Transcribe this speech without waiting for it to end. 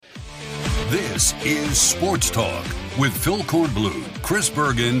This is Sports Talk with Phil Kornblut, Chris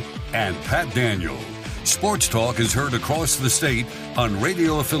Bergen, and Pat Daniel. Sports Talk is heard across the state on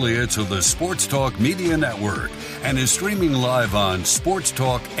radio affiliates of the Sports Talk Media Network and is streaming live on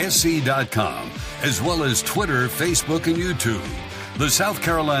sportstalksc.com, as well as Twitter, Facebook, and YouTube. The South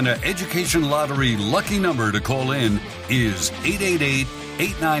Carolina Education Lottery lucky number to call in is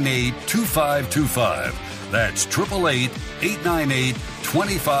 888-898-2525. That's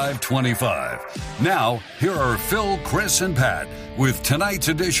 888-898-2525. Now, here are Phil, Chris, and Pat with tonight's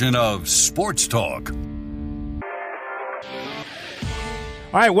edition of Sports Talk. All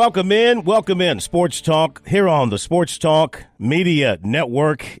right, welcome in. Sports Talk here on the Sports Talk Media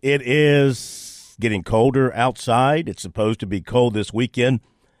Network. It is getting colder outside. It's supposed to be cold this weekend.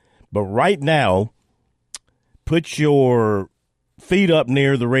 But right now, put your feet up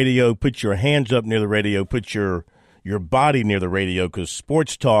near the radio, put your hands up near the radio, put your body near the radio, because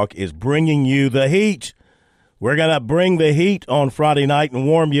Sports Talk is bringing you the heat. We're going to bring the heat on Friday night and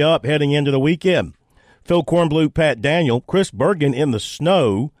warm you up heading into the weekend. Phil Kornblut, Pat Daniel, Chris Bergen in the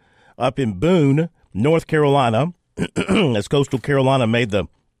snow up in Boone, North Carolina, as Coastal Carolina made the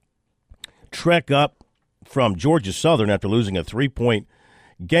trek up from Georgia Southern after losing a 3-point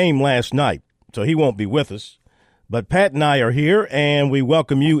game last night. So he won't be with us. But Pat and I are here, and we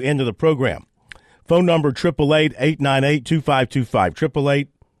welcome you into the program. Phone number 888-898-2525,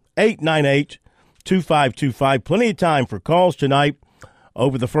 888-898-2525. Plenty of time for calls tonight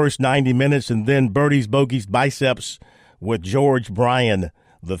over the first 90 minutes, and then Birdies, Bogies, Biceps with George Bryan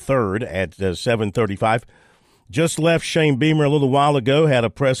III at 7:35. Just left Shane Beamer a little while ago, had a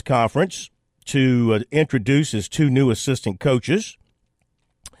press conference to introduce his two new assistant coaches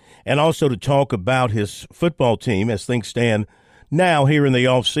and also to talk about his football team as things stand now here in the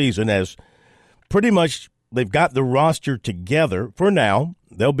offseason, as pretty much they've got the roster together for now.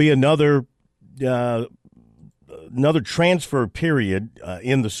 There'll be another transfer period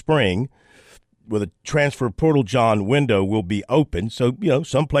in the spring where the transfer portal, John, window will be open. So,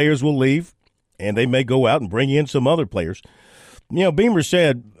 some players will leave and they may go out and bring in some other players. Beamer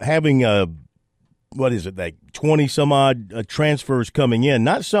said having like 20 some odd transfers coming in,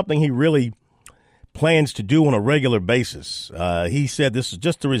 not something he really plans to do on a regular basis. He said this is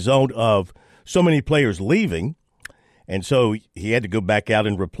just the result of so many players leaving. And so he had to go back out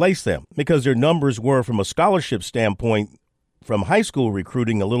and replace them because their numbers were, from a scholarship standpoint, from high school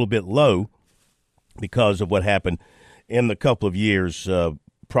recruiting, a little bit low because of what happened in the couple of years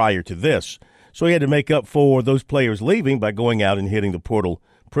prior to this. So he had to make up for those players leaving by going out and hitting the portal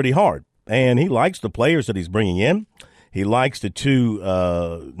pretty hard. And he likes the players that he's bringing in. He likes the two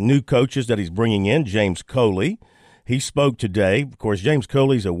new coaches that he's bringing in, James Coley. He spoke today. Of course, James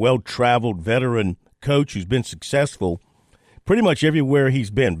Coley's a well-traveled veteran coach who's been successful pretty much everywhere he's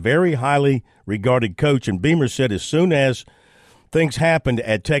been. Very highly regarded coach. And Beamer said as soon as things happened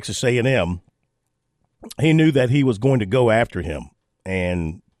at Texas A&M, he knew that he was going to go after him,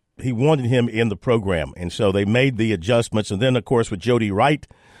 and he wanted him in the program. And so they made the adjustments. And then, of course, with Jody Wright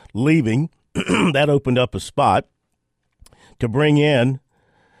leaving, that opened up a spot to bring in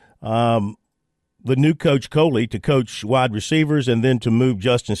the new coach Coley to coach wide receivers, and then to move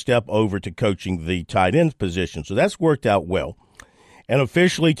Justin Stepp over to coaching the tight end position. So that's worked out well. And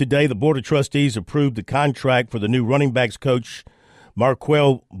officially today, the Board of Trustees approved the contract for the new running backs coach,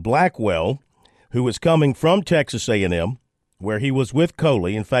 Marquell Blackwell, who is coming from Texas A&M, where he was with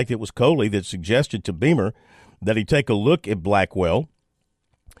Coley. In fact, it was Coley that suggested to Beamer that he take a look at Blackwell.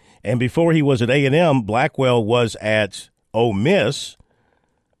 And before he was at A&M, Blackwell was at Ole Miss,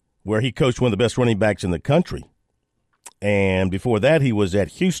 where he coached one of the best running backs in the country. And before that, he was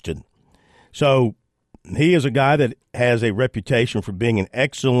at Houston. So he is a guy that has a reputation for being an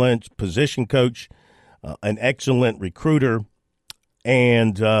excellent position coach, an excellent recruiter,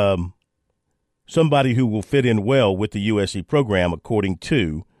 and somebody who will fit in well with the USC program, according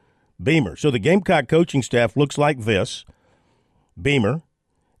to Beamer. So the Gamecock coaching staff looks like this: Beamer,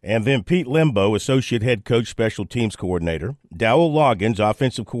 and then Pete Limbo, associate head coach, special teams coordinator; Dowell Loggins,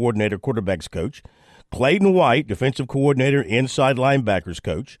 offensive coordinator, quarterbacks coach; Clayton White, defensive coordinator, inside linebackers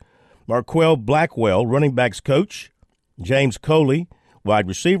coach; Marquell Blackwell, running backs coach; James Coley, wide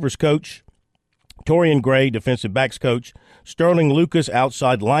receivers coach; Torian Gray, defensive backs coach; Sterling Lucas,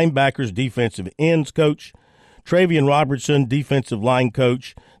 outside linebackers, defensive ends coach; Travian Robertson, defensive line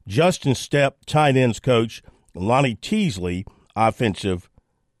coach; Justin Stepp, tight ends coach; Lonnie Teasley, offensive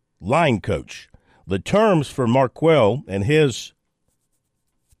line coach. The terms for Marquell and his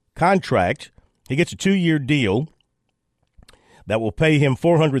contract, he gets a 2-year deal that will pay him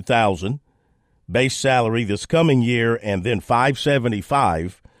 $400,000 base salary this coming year, and then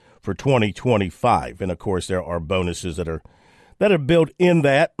 $575,000 for 2025. And, of course, there are bonuses that are built in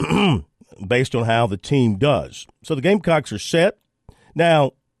that based on how the team does. So the Gamecocks are set.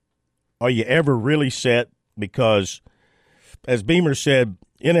 Now, are you ever really set? Because, as Beamer said,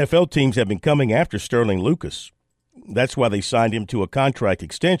 NFL teams have been coming after Sterling Lucas. That's why they signed him to a contract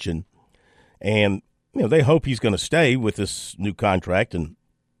extension. And, they hope he's going to stay with this new contract and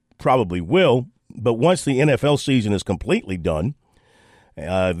probably will. But once the NFL season is completely done,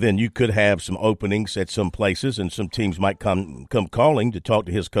 then you could have some openings at some places, and some teams might come calling to talk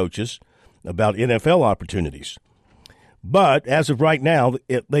to his coaches about NFL opportunities. But as of right now,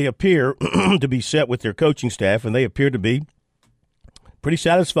 they appear to be set with their coaching staff, and they appear to be pretty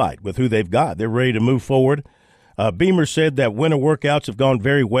satisfied with who they've got. They're ready to move forward. Beamer said that winter workouts have gone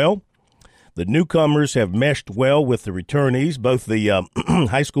very well. The newcomers have meshed well with the returnees, both the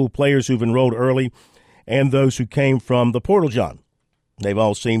high school players who've enrolled early and those who came from the portal, John. They've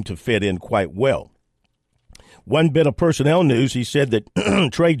all seemed to fit in quite well. One bit of personnel news, he said that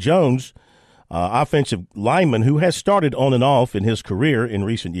Trey Jones, offensive lineman who has started on and off in his career in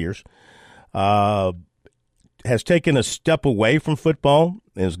recent years, has taken a step away from football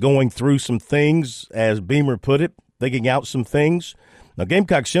and is going through some things, as Beamer put it, thinking out some things. Now,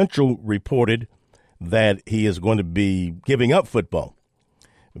 Gamecock Central reported that he is going to be giving up football.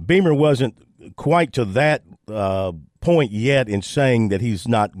 Beamer wasn't quite to that point yet in saying that he's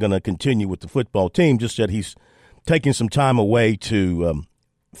not going to continue with the football team, just said he's taking some time away to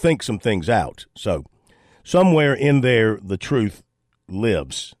think some things out. So somewhere in there, the truth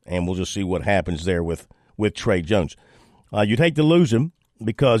lives, and we'll just see what happens there with Trey Jones. You'd hate to lose him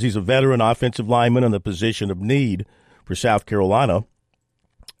because he's a veteran offensive lineman in a position of need for South Carolina.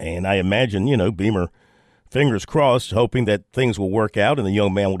 And I imagine, Beamer, fingers crossed, hoping that things will work out and the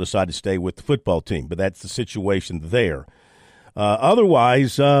young man will decide to stay with the football team. But that's the situation there.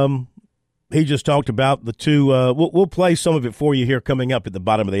 Otherwise, he just talked about the two. We'll play some of it for you here coming up at the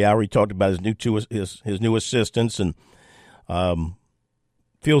bottom of the hour. He talked about his new assistants, and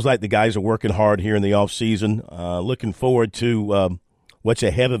feels like the guys are working hard here in the offseason. Looking forward to what's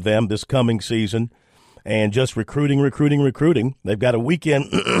ahead of them this coming season. And just recruiting. They've got a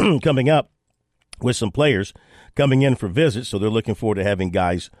weekend coming up with some players coming in for visits, so they're looking forward to having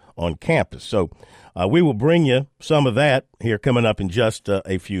guys on campus. So we will bring you some of that here coming up in just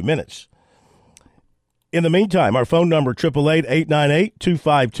a few minutes. In the meantime, our phone number,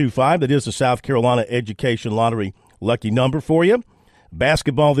 888-898-2525. That is the South Carolina Education Lottery lucky number for you.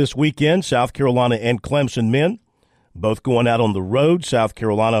 Basketball this weekend, South Carolina and Clemson men, both going out on the road. South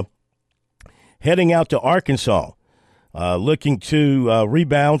Carolina heading out to Arkansas, looking to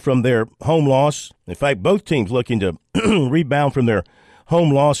rebound from their home loss. In fact, both teams looking to rebound from their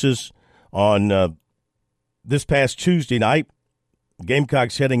home losses on this past Tuesday night.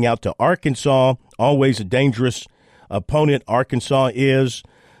 Gamecocks heading out to Arkansas, always a dangerous opponent Arkansas is.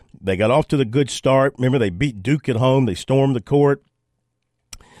 They got off to the good start. Remember, they beat Duke at home. They stormed the court.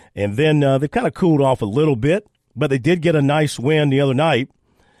 And then they kind of cooled off a little bit, but they did get a nice win the other night.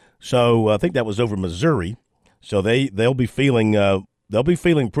 So I think that was over Missouri. So they'll be feeling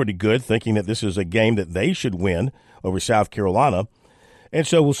pretty good, thinking that this is a game that they should win over South Carolina. And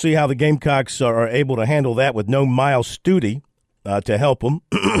so we'll see how the Gamecocks are able to handle that with no Miles Stute to help them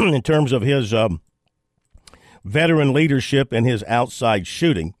in terms of his veteran leadership and his outside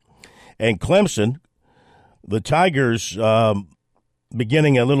shooting. And Clemson, the Tigers,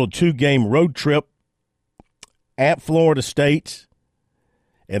 beginning a little 2-game road trip at Florida State.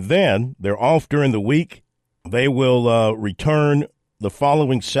 And then they're off during the week. They will return the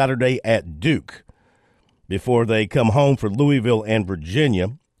following Saturday at Duke before they come home for Louisville and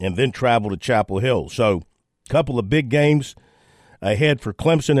Virginia and then travel to Chapel Hill. So a couple of big games ahead for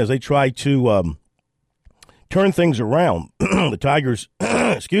Clemson as they try to turn things around. The Tigers,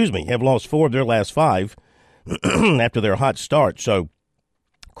 have lost 4 of their last 5 after their hot start. So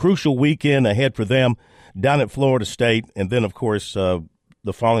crucial weekend ahead for them down at Florida State, and then, of course, the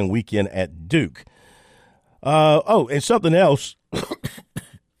following weekend at Duke. And something else.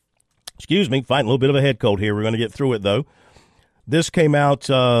 Fighting a little bit of a head cold here. We're going to get through it, though. This came out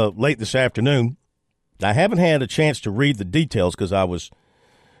late this afternoon. I haven't had a chance to read the details because I was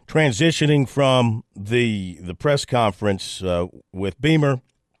transitioning from the press conference with Beamer,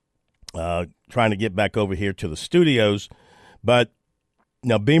 trying to get back over here to the studios. But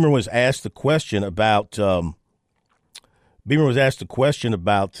now Beamer was asked the question about the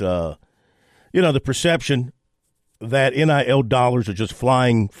perception that NIL dollars are just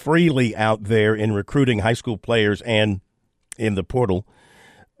flying freely out there in recruiting high school players and in the portal.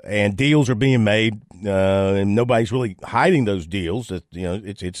 and deals are being made, and nobody's really hiding those deals.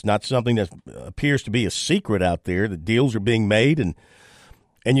 It's not something that appears to be a secret out there. The deals are being made, and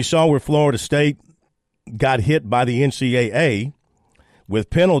you saw where Florida State got hit by the NCAA with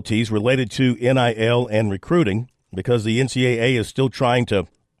penalties related to NIL and recruiting, because the NCAA is still trying to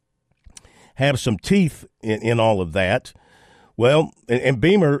have some teeth in all of that. Well, and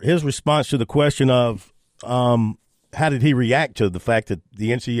Beamer, his response to the question of how did he react to the fact that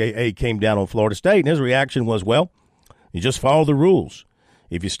the NCAA came down on Florida State, and his reaction was, well, you just follow the rules.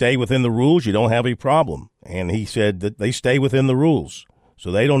 If you stay within the rules, you don't have a problem. And he said that they stay within the rules,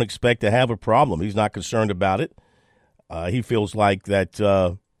 so they don't expect to have a problem. He's not concerned about it. He feels like that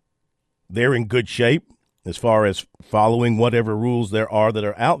they're in good shape as far as following whatever rules there are that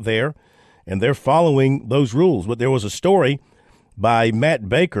are out there, and they're following those rules. But there was a story by Matt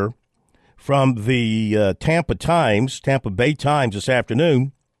Baker from the Tampa Bay Times this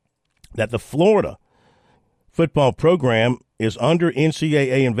afternoon, that the Florida football program is under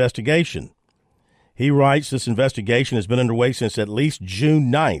NCAA investigation. He writes this investigation has been underway since at least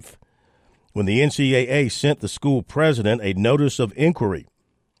June 9th, when the NCAA sent the school president a notice of inquiry.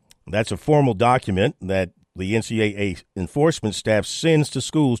 That's a formal document that the NCAA enforcement staff sends to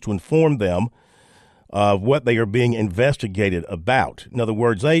schools to inform them of what they are being investigated about. In other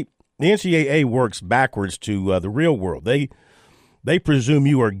words, the NCAA works backwards to the real world. They presume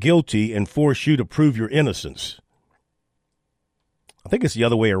you are guilty and force you to prove your innocence. I think it's the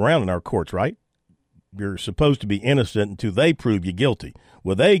other way around in our courts, right? You're supposed to be innocent until they prove you guilty.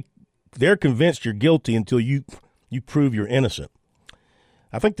 Well, they're convinced you're guilty until you prove you're innocent.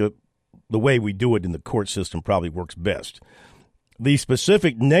 I think the way we do it in the court system probably works best. The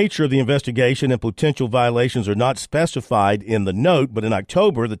specific nature of the investigation and potential violations are not specified in the note, but in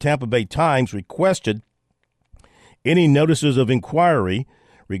October, the Tampa Bay Times requested any notices of inquiry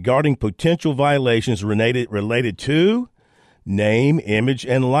regarding potential violations related to name, image,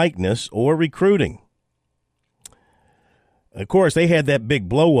 and likeness or recruiting. Of course, they had that big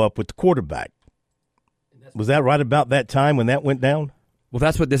blow-up with the quarterback. Was that right about that time when that went down? Well,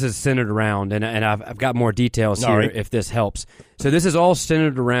 that's what this is centered around, and I've got more details here right, if this helps. So this is all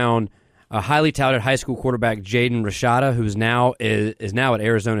centered around a highly touted high school quarterback, Jaden Rashada, who's now is now at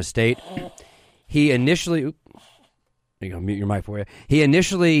Arizona State. He initially, mute your mic for you. He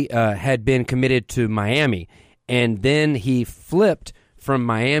initially had been committed to Miami, and then he flipped from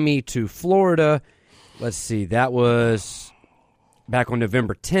Miami to Florida. Let's see, that was back on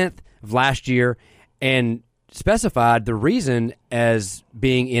November 10th of last year, and specified the reason as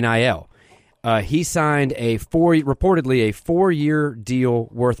being NIL. He signed reportedly a 4-year deal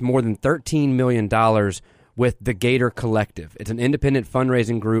worth more than $13 million with the Gator Collective. It's an independent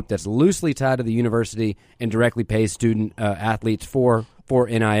fundraising group that's loosely tied to the university and directly pays student athletes for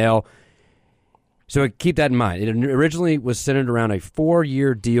NIL. So keep that in mind. It originally was centered around a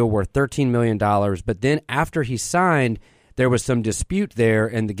 4-year deal worth $13 million, but then after he signed, there was some dispute there,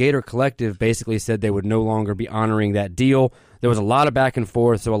 and the Gator Collective basically said they would no longer be honoring that deal. There was a lot of back and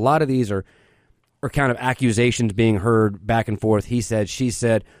forth, so a lot of these are kind of accusations being heard back and forth. He said, she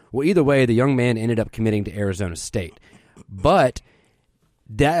said. Well, either way, the young man ended up committing to Arizona State. But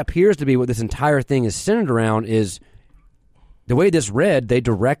that appears to be what this entire thing is centered around. Is the way this read, they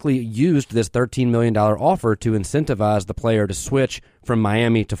directly used this $13 million offer to incentivize the player to switch from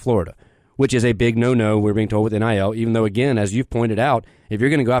Miami to Florida, which is a big no-no, we're being told, with NIL, even though, again, as you've pointed out, if you're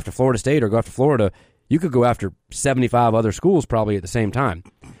going to go after Florida State or go after Florida, you could go after 75 other schools probably at the same time.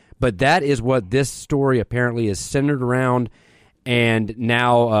 But that is what this story apparently is centered around, and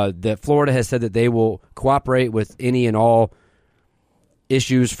now that Florida has said that they will cooperate with any and all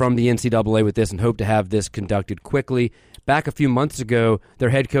issues from the NCAA with this and hope to have this conducted quickly. Back a few months ago, their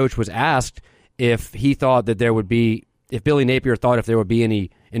head coach was asked if he thought that there would be, if Billy Napier thought if there would be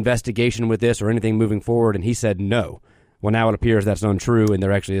any investigation with this or anything moving forward, and he said no. Well, now it appears that's untrue, and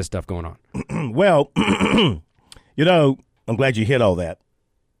there actually is stuff going on. Well, I'm glad you hit all that.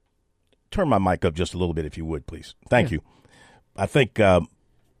 Turn my mic up just a little bit, if you would, please. Thank you. I think I'm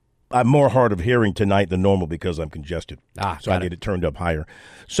more hard of hearing tonight than normal because I'm congested. So I need it turned up higher.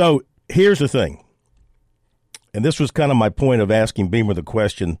 So here's the thing, and this was kind of my point of asking Beamer the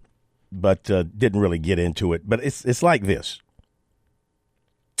question, but didn't really get into it. But it's like this.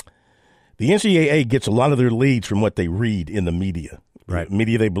 The NCAA gets a lot of their leads from what they read in the media. Right.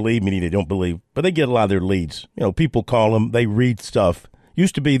 Media they believe, media they don't believe. But they get a lot of their leads. People call them, they read stuff.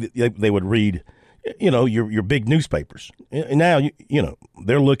 Used to be that they would read, your big newspapers. And now,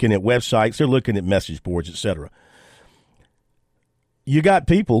 they're looking at websites, they're looking at message boards, et cetera. You got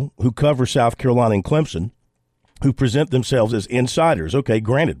people who cover South Carolina and Clemson who present themselves as insiders. Okay,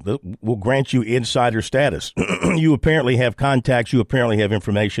 granted, we'll grant you insider status. You apparently have contacts. You apparently have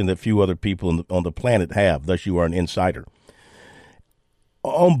information that few other people on the planet have. Thus, you are an insider.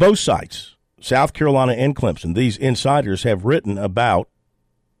 On both sides, South Carolina and Clemson, these insiders have written about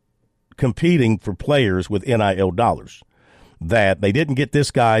competing for players with NIL dollars, that they didn't get this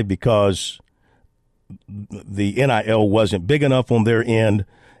guy because the NIL wasn't big enough on their end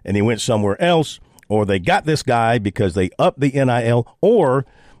and he went somewhere else, or they got this guy because they upped the NIL, or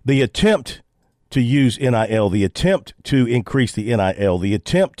the attempt to use NIL, the attempt to increase the NIL, the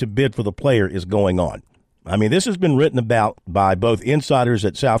attempt to bid for the player is going on. I mean, this has been written about by both insiders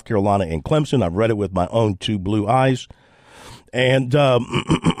at South Carolina and Clemson. I've read it with my own two blue eyes. And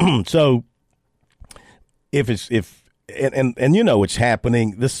so if you know it's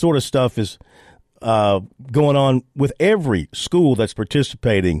happening, this sort of stuff is going on with every school that's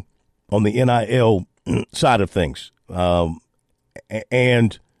participating on the NIL side of things.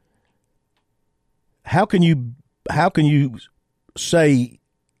 And how can you say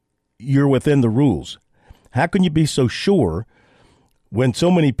you're within the rules? How can you be so sure when so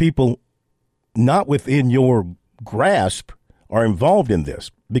many people not within your grasp are involved in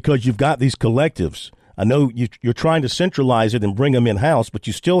this? Because you've got these collectives. I know you're trying to centralize it and bring them in-house, but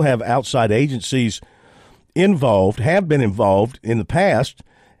you still have outside agencies involved, have been involved in the past.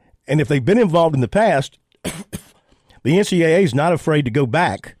 And if they've been involved in the past, the NCAA is not afraid to go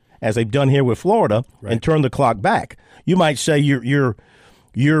back, as they've done here with Florida, right, and turn the clock back. You might say you're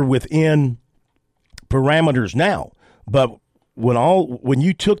within parameters now, but when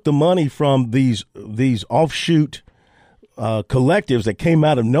you took the money from these offshoot collectives that came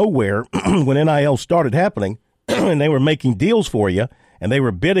out of nowhere when NIL started happening, and they were making deals for you, and they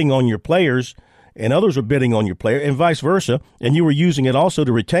were bidding on your players, and others were bidding on your player, and vice versa, and you were using it also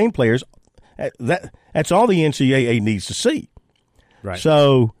to retain players, that's all the NCAA needs to see. Right.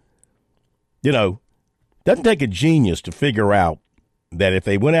 So, doesn't take a genius to figure out that if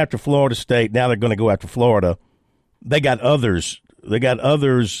they went after Florida State, now they're going to go after Florida. They got others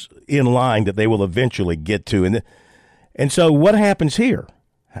in line that they will eventually get to. And so what happens here?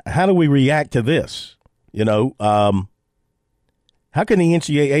 How do we react to this? How can the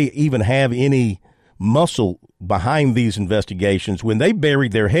NCAA even have any muscle behind these investigations when they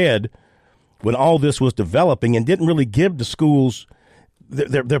buried their head when all this was developing and didn't really give the schools –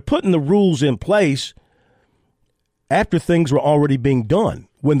 they're putting the rules in place after things were already being done,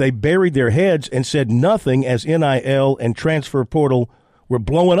 when they buried their heads and said nothing as NIL and transfer portal were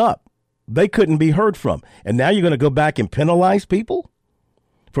blowing up. They couldn't be heard from. And now you're going to go back and penalize people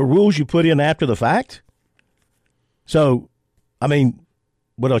for rules you put in after the fact? So, I mean,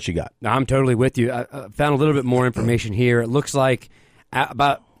 what else you got? I'm totally with you. I found a little bit more information here. It looks like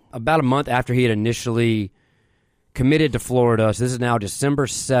about a month after he had initially committed to Florida, so this is now December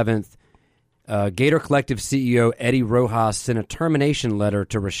 7th, Gator Collective CEO Eddie Rojas sent a termination letter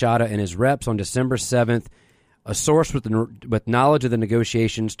to Rashada and his reps on December 7th. A source with knowledge of the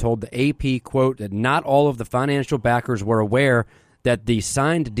negotiations told the AP, quote, that not all of the financial backers were aware that the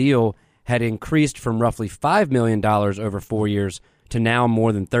signed deal had increased from roughly $5 million over 4 years to now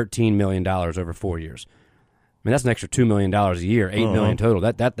more than $13 million over 4 years. I mean, that's an extra $2 million a year, $8 million total.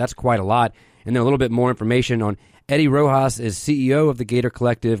 That's quite a lot. And then a little bit more information on Eddie Rojas is CEO of the Gator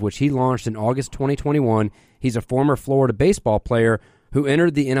Collective, which he launched in August 2021. He's a former Florida baseball player who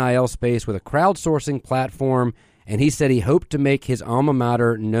entered the NIL space with a crowdsourcing platform, and he said he hoped to make his alma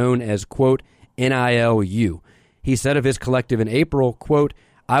mater known as, quote, NILU. He said of his collective in April, quote,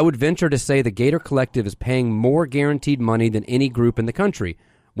 I would venture to say the Gator Collective is paying more guaranteed money than any group in the country.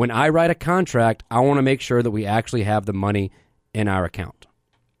 When I write a contract, I want to make sure that we actually have the money in our account.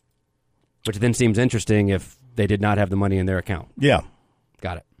 Which then seems interesting if they did not have the money in their account. Yeah.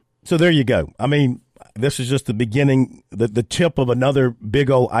 Got it. So there you go. I mean, this is just the beginning, the tip of another big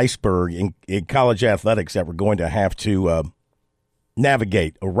old iceberg in college athletics that we're going to have to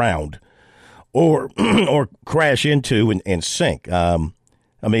navigate around or crash into and sink.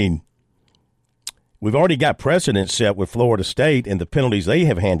 I mean, we've already got precedents set with Florida State and the penalties they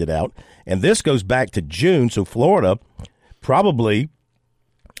have handed out, and this goes back to June, so Florida probably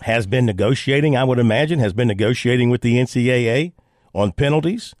has been negotiating, I would imagine, with the NCAA on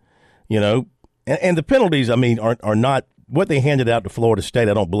penalties, and the penalties, I mean, are not what they handed out to Florida State.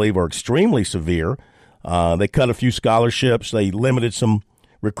 I don't believe are extremely severe. They cut a few scholarships. They limited some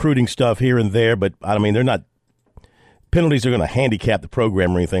recruiting stuff here and there, but I mean, they're not penalties are going to handicap the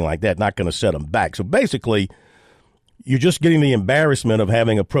program or anything like that. Not going to set them back. So basically, you're just getting the embarrassment of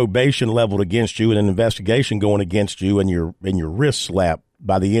having a probation leveled against you and an investigation going against you, and your wrist slapped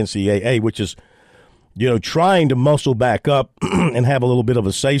by the NCAA, which is trying to muscle back up and have a little bit of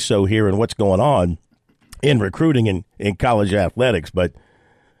a say-so here in what's going on in recruiting in college athletics. But,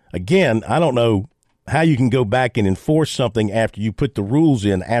 again, I don't know how you can go back and enforce something after you put the rules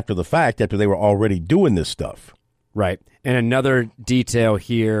in after the fact, after they were already doing this stuff. Right. And another detail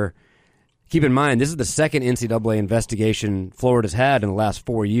here, keep in mind, this is the second NCAA investigation Florida's had in the last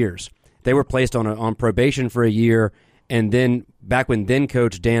 4 years. They were placed on probation for a year, and then back when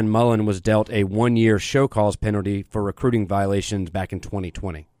then-coach Dan Mullen was dealt a 1-year show cause penalty for recruiting violations back in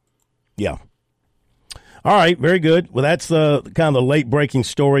 2020. Yeah. All right, very good. Well, that's kind of the late-breaking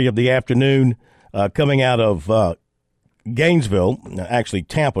story of the afternoon coming out of Gainesville, actually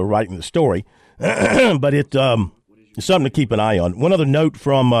Tampa, writing the story. But it's something to keep an eye on. One other note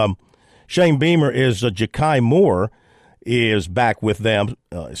from Shane Beamer is Ja'Kai Moore is back with them,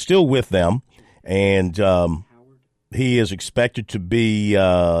 still with them, and he is expected to be,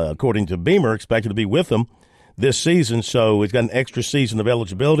 according to Beamer, expected to be with them this season. So he's got an extra season of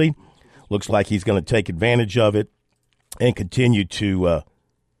eligibility. Looks like he's going to take advantage of it and continue to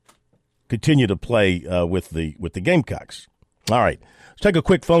play with the Gamecocks. All right, let's take a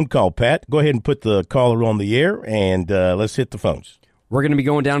quick phone call, Pat. Go ahead and put the caller on the air, and let's hit the phones. We're going to be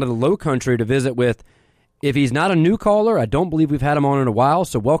going down to the Low Country to visit with, if he's not a new caller, I don't believe we've had him on in a while,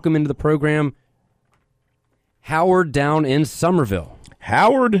 so welcome into the program, Howard down in Somerville.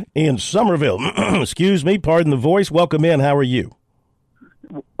 Howard in Somerville. Excuse me, pardon the voice. Welcome in. How are you?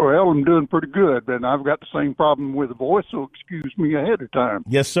 Well, I'm doing pretty good, and I've got the same problem with the voice, so excuse me ahead of time.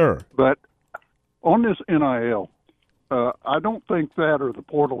 Yes, sir. But on this NIL, I don't think that or the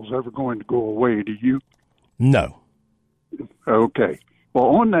portal is ever going to go away. Do you? No. Okay. Well,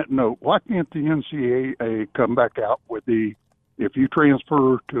 on that note, why can't the NCAA come back out with if you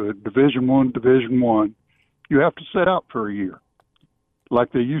transfer to a Division I, you have to sit out for a year,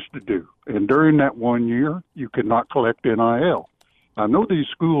 like they used to do. And during that 1 year, you cannot collect NIL. I know these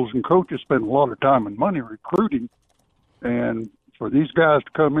schools and coaches spend a lot of time and money recruiting, and for these guys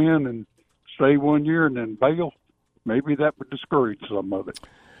to come in and stay 1 year and then bail, maybe that would discourage some of it.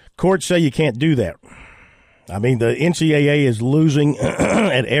 Courts say you can't do that. I mean, the NCAA is losing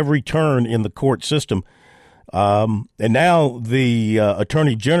at every turn in the court system. And now the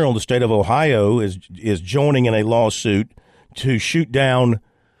Attorney General of the state of Ohio is joining in a lawsuit to shoot down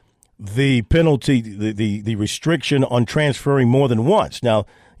the penalty, the restriction on transferring more than once. Now,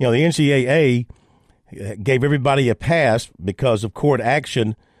 the NCAA gave everybody a pass because of court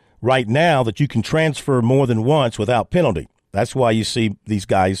action right now that you can transfer more than once without penalty. That's why you see these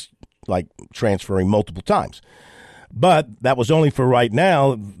guys like transferring multiple times. But that was only for right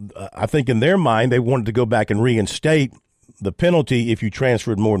now. I think in their mind, they wanted to go back and reinstate the penalty if you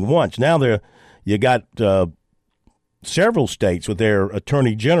transferred more than once. Now you got several states with their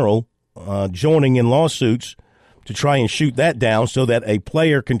attorney general joining in lawsuits to try and shoot that down so that a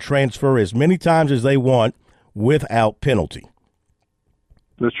player can transfer as many times as they want without penalty.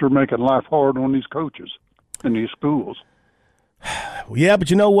 This sure making life hard on these coaches in these schools. Yeah, but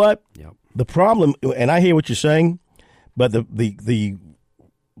you know what? Yep. The problem, and I hear what you're saying, but the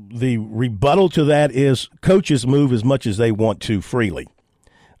rebuttal to that is coaches move as much as they want to freely.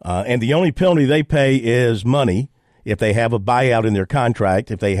 And the only penalty they pay is money if they have a buyout in their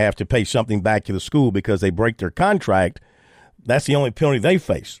contract, if they have to pay something back to the school because they break their contract. That's the only penalty they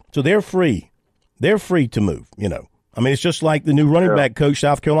face. So they're free. They're free to move, I mean, it's just like the new running back coach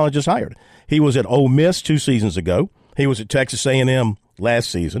South Carolina just hired. He was at Ole Miss 2 seasons ago. He was at Texas A&M last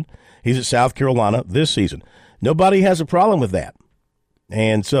season. He's at South Carolina this season. Nobody has a problem with that.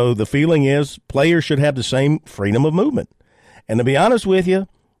 And so the feeling is players should have the same freedom of movement. And to be honest with you,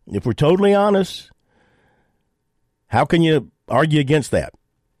 if we're totally honest, how can you argue against that?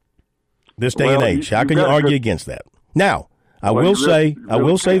 This day and age, how can you argue against that? Now, I will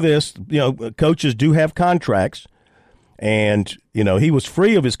say this, coaches do have contracts. And, he was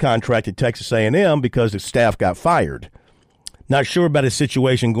free of his contract at Texas A&M because his staff got fired. Not sure about his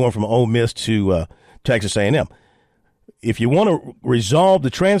situation going from Ole Miss to Texas A&M. If you want to resolve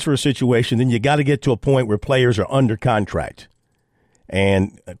the transfer situation, then you got to get to a point where players are under contract.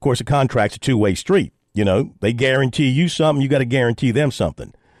 And, of course, a contract's a two-way street. They guarantee you something, you got to guarantee them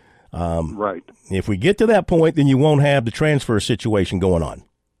something. Right. If we get to that point, then you won't have the transfer situation going on.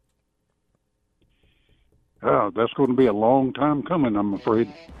 Oh, that's going to be a long time coming, I'm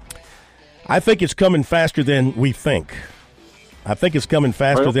afraid. I think it's coming faster than we think. I think,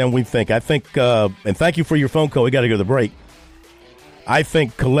 and thank you for your phone call. We got to go to the break. I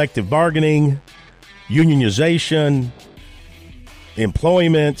think collective bargaining, unionization,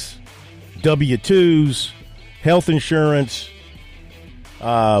 employment, W-2s, health insurance,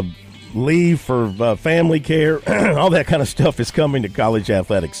 leave for family care. All that kind of stuff is coming to college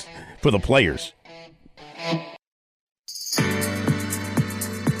athletics for the players.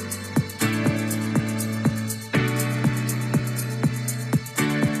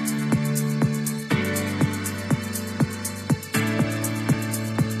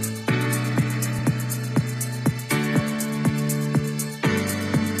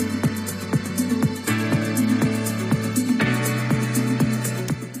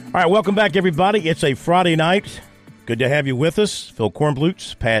 All right, welcome back, everybody. It's a Friday night. Good to have you with us. Phil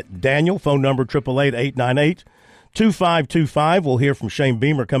Kornblutz, Pat Daniel, phone number 888-898-2525. We'll hear from Shane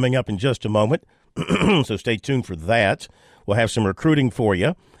Beamer coming up in just a moment, so stay tuned for that. We'll have some recruiting for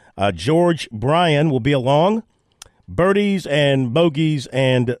you. George Bryan will be along. Birdies and bogeys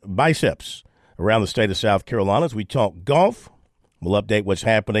and biceps around the state of South Carolina as we talk golf. We'll update what's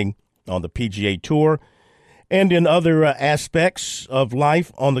happening on the PGA Tour and in other aspects of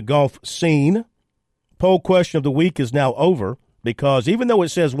life on the golf scene. Poll question of the week is now over because even though it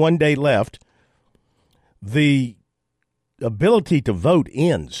says 1 day left, the ability to vote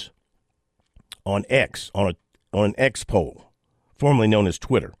ends on X, on an X poll, formerly known as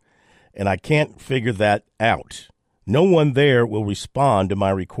Twitter. And I can't figure that out. No one there will respond to my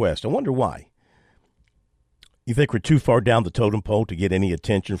request. I wonder why. You think we're too far down the totem pole to get any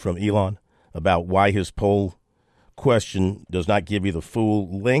attention from Elon about why his poll question does not give you the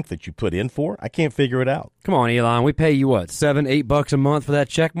full length that you put in for? I can't figure it out. Come on, Elon. We pay you, what, $7-8 a month for that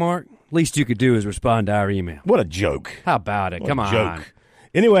check mark? Least you could do is respond to our email. What a joke. How about it? Come on. Joke.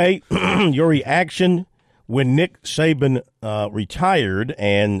 Anyway, your reaction when Nick Saban retired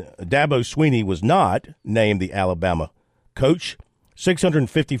and Dabo Swinney was not named the Alabama coach.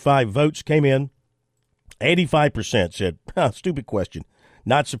 655 votes came in. 85% said, stupid question,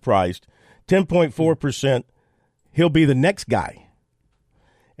 not surprised. 10.4%, he'll be the next guy.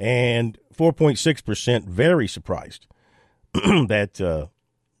 And 4.6% very surprised that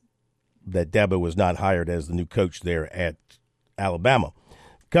Dabo was not hired as the new coach there at Alabama.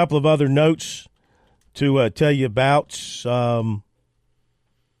 A couple of other notes to tell you about. Don't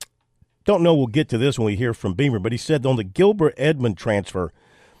know we'll get to this when we hear from Beamer, but he said on the Gilbert Edmond transfer,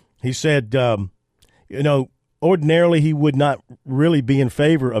 he said, ordinarily he would not really be in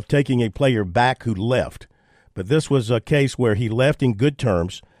favor of taking a player back who left. But this was a case where he left in good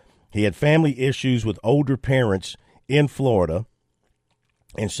terms. He had family issues with older parents in Florida,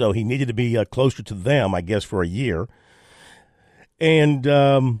 and so he needed to be closer to them, I guess, for a year. And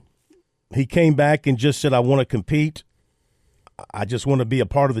he came back and just said, I want to compete. I just want to be a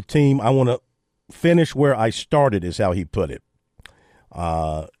part of the team. I want to finish where I started, is how he put it.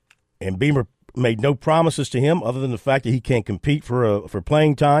 And Beamer made no promises to him other than the fact that he can't compete for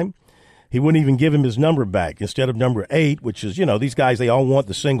playing time. He wouldn't even give him his number back instead of number 8, which is, these guys, they all want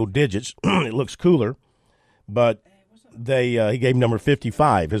the single digits. It looks cooler. But he gave him number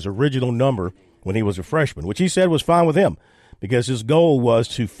 55, his original number when he was a freshman, which he said was fine with him because his goal was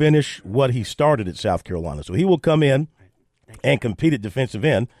to finish what he started at South Carolina. So he will come in and compete at defensive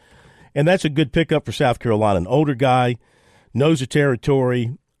end. And that's a good pickup for South Carolina. An older guy, knows the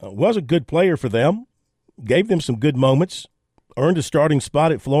territory, was a good player for them, gave them some good moments, earned a starting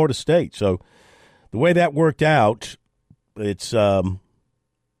spot at Florida State. So the way that worked out, it's nothing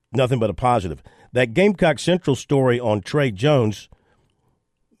but a positive. That Gamecock Central story on Trey Jones,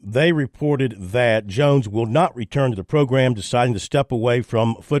 they reported that Jones will not return to the program, deciding to step away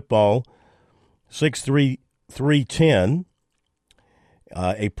from football. 6'3", 310.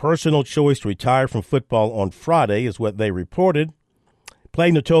 A personal choice to retire from football on Friday is what they reported. Played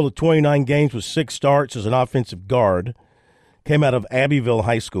in a total of 29 games with 6 starts as an offensive guard. Came out of Abbeville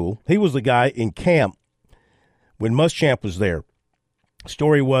High School. He was the guy in camp when Muschamp was there.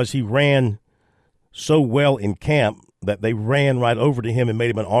 Story was he ran so well in camp that they ran right over to him and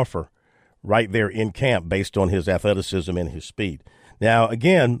made him an offer right there in camp based on his athleticism and his speed. Now,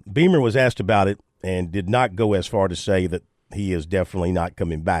 again, Beamer was asked about it and did not go as far to say that he is definitely not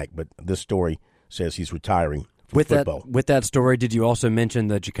coming back, but this story says he's retiring from football. With that story, did you also mention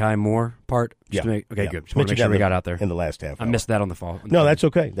the Ja'Kai Moore part? Yeah. Okay, yeah. good. Just want to make sure we got out there. In the last half hour. I missed that on the fall. No, that's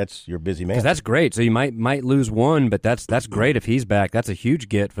okay. You're a busy man. Because that's great. So you might lose one, but that's great if he's back. That's a huge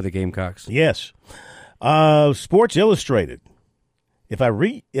get for the Gamecocks. Yes. Sports Illustrated. If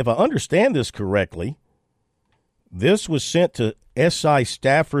I understand this correctly, this was sent to SI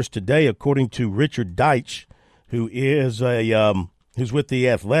staffers today, according to Richard Deitch, who is who's with The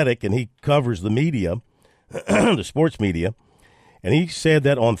Athletic, and he covers the media, the sports media. And he said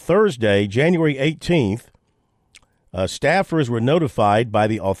that on Thursday, January 18th, staffers were notified by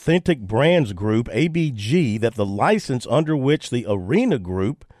the Authentic Brands Group, ABG, that the license under which the Arena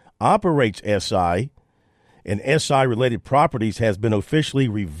Group operates SI and SI-related properties has been officially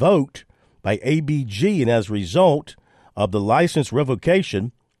revoked by ABG, and as a result of the license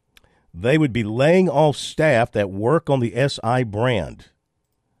revocation, they would be laying off staff that work on the SI brand.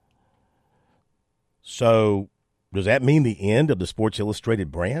 So does that mean the end of the Sports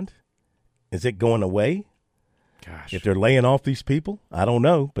Illustrated brand? Is it going away? Gosh. If they're laying off these people, I don't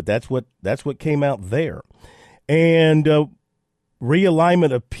know, but that's what came out there. And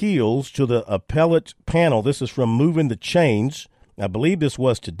realignment appeals to the appellate panel. This is from Moving the Chains. I believe this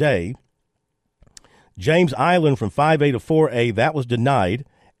was today. James Island from 5A to 4A, that was denied.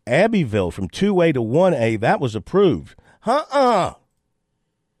 Abbeville from 2A to 1A, that was approved. I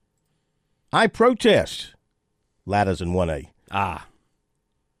protest. Ladders in 1A.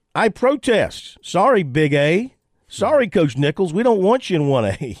 I protest. Sorry, Big A. Sorry, Coach Nichols. We don't want you in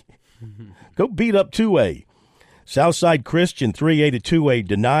 1A. Go beat up 2A. Southside Christian 3A to 2A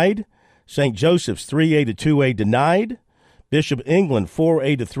denied. St. Joseph's 3A to 2A denied. Bishop England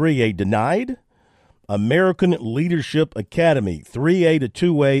 4A to 3A denied. American Leadership Academy 3A to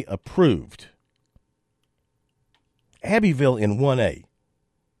 2A approved. Abbeville in 1A.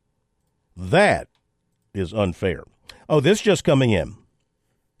 That is unfair. Oh, this just coming in.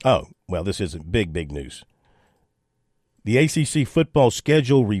 Oh, well, this isn't big news. The ACC football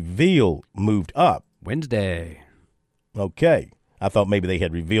schedule reveal moved up. Wednesday. Okay. I thought maybe they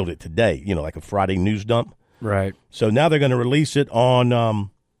had revealed it today, like a Friday news dump. Right. So now they're going to release it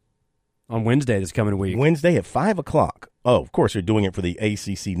on Wednesday this coming week. Wednesday at 5 o'clock. Oh, of course, they're doing it for the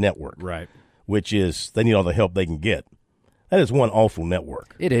ACC network. Right. Which is, they need all the help they can get. That is one awful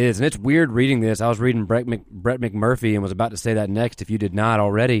network. It is, and it's weird reading this. I was reading Brett McMurphy and was about to say that next if you did not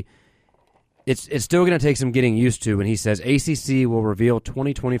already. It's still going to take some getting used to when he says ACC will reveal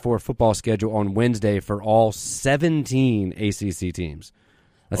 2024 football schedule on Wednesday for all 17 ACC teams.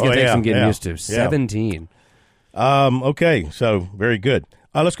 That's going to take some getting used to. 17. Okay, so very good.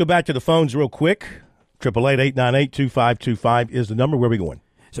 Let's go back to the phones real quick. 888-898-2525 is the number. Where are we going?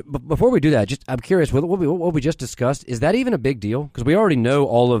 So before we do that, I'm curious, what we just discussed, is that even a big deal? Because we already know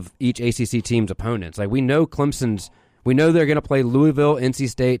all of each ACC team's opponents. Like, we know we know they're going to play Louisville, NC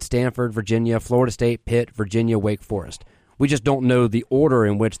State, Stanford, Virginia, Florida State, Pitt, Virginia, Wake Forest. We just don't know the order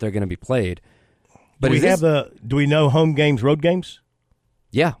in which they're going to be played. But do we know home games, road games?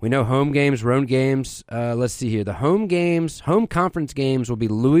 Yeah, we know home games, road games. Let's see here. The home conference games will be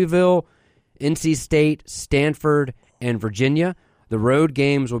Louisville, NC State, Stanford, and Virginia. The road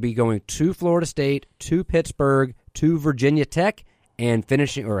games will be going to Florida State, to Pittsburgh, to Virginia Tech, and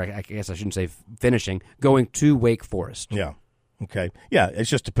finishing, or I guess I shouldn't say finishing, going to Wake Forest. Yeah. Okay. Yeah, it's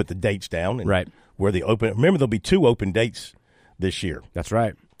just to put the dates down. And right. Where the open. Remember, there'll be 2 open dates this year. That's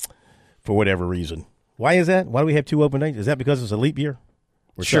right. For whatever reason. Why is that? Why do we have 2 open dates? Is that because it's a leap year?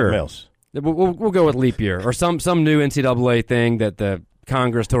 Or sure. Something else? We'll go with leap year or some new NCAA thing that the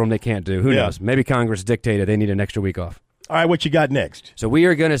Congress told them they can't do. Who knows? Maybe Congress dictated they need an extra week off. All right, what you got next? So we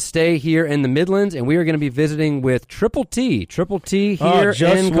are going to stay here in the Midlands, and we are going to be visiting with Triple T. Triple T here in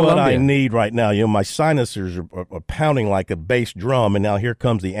Columbia. Just what I need right now. My sinuses are pounding like a bass drum, and now here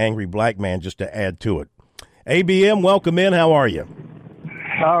comes the angry black man just to add to it. ABM, welcome in. How are you?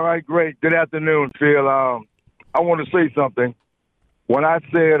 All right, great. Good afternoon, Phil. I want to say something. When I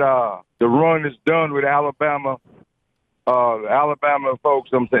said the run is done with Alabama folks,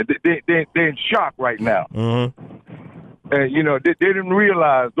 I'm saying they're in shock right now. Mm-hmm. And, they didn't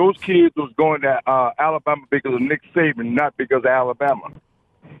realize those kids was going to Alabama because of Nick Saban, not because of Alabama.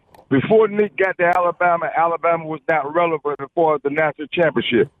 Before Nick got to Alabama, Alabama was not relevant as far as the national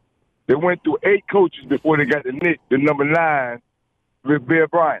championship. They went through 8 coaches before they got to Nick, the number 9, with Bear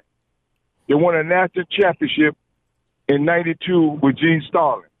Bryant. They won a national championship in 92 with Gene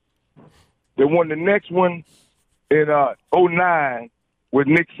Starling. They won the next one in 09 with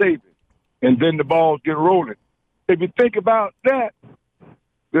Nick Saban. And then the balls get rolling. If you think about that,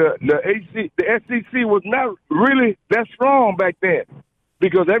 the SEC was not really that strong back then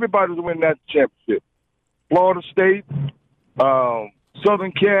because everybody was winning that championship. Florida State,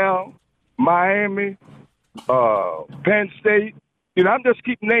 Southern Cal, Miami, Penn State. I'm just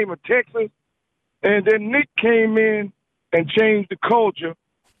keep naming Texas. And then Nick came in and changed the culture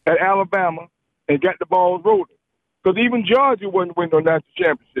at Alabama and got the balls rolling. Because even Georgia wouldn't win no national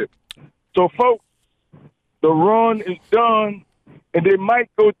championship. So, folks, the run is done, and they might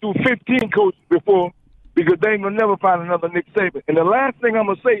go through 15 coaches before because they ain't going to never find another Nick Saban. And the last thing I'm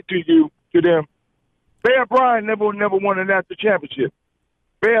going to say to them, Bear Bryant never won a national championship.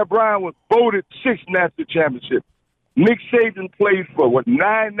 Bear Bryant was voted 6th national championship. Nick Saban played for,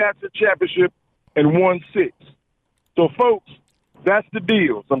 9 national championships and won 6. So, folks, That's the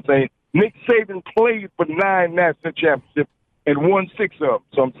deal. So I'm saying Nick Saban played for 9 national championships and won 6 of them.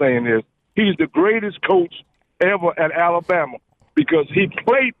 So I'm saying is he's the greatest coach ever at Alabama because he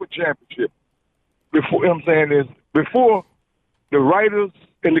played for championships. Before I'm saying is before the writers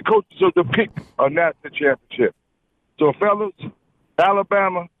and the coaches of the pick a national championship. So fellas,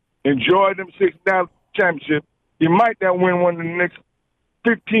 Alabama, enjoy them 6 national championships. You might not win one in the next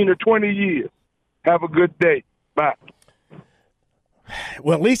 15 or 20 years. Have a good day. Bye.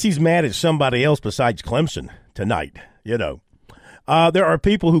 Well, at least he's mad at somebody else besides Clemson tonight, you know. There are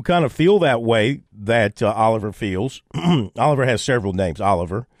people who kind of feel that way that Oliver feels. Oliver has several names.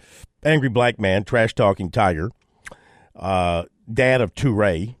 Oliver, angry black man, trash-talking tiger, dad of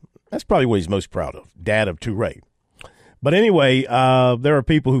Touré. That's probably what he's most proud of, dad of Touré. But anyway, there are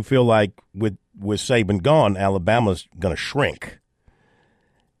people who feel like with Saban gone, Alabama's going to shrink.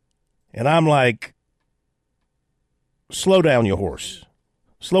 And I'm like, slow down your horse.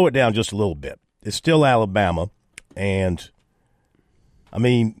 Slow it down just a little bit. It's still Alabama. And, I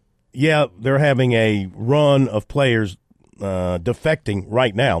mean, yeah, they're having a run of players defecting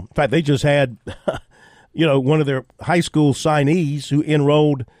right now. In fact, they just had, one of their high school signees who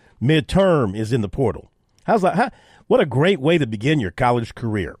enrolled midterm is in the portal. How's that? What a great way to begin your college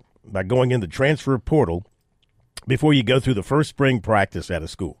career, by going in the transfer portal before you go through the first spring practice at a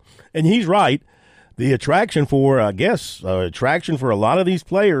school. And he's right. The attraction for, a lot of these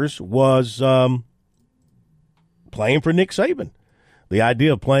players was playing for Nick Saban. The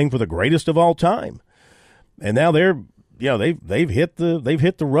idea of playing for the greatest of all time. And now they've hit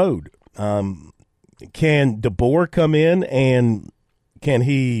the road. Can DeBoer come in and can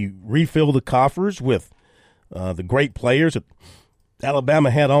he refill the coffers with the great players that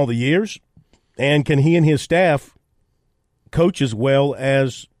Alabama had all the years? And can he and his staff coach as well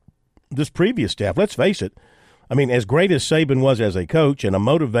as this previous staff? Let's face it. I mean, as great as Saban was as a coach and a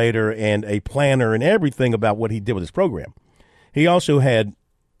motivator and a planner and everything about what he did with his program, he also had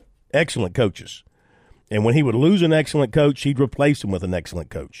excellent coaches. And when he would lose an excellent coach, he'd replace him with an excellent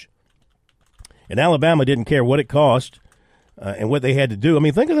coach. And Alabama didn't care what it cost and what they had to do. I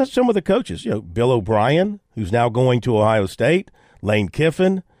mean, think of some of the coaches. Bill O'Brien, who's now going to Ohio State, Lane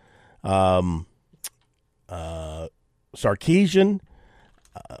Kiffin, Sarkisian.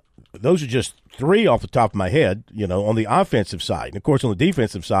 Those are just 3 off the top of my head, on the offensive side. And, of course, on the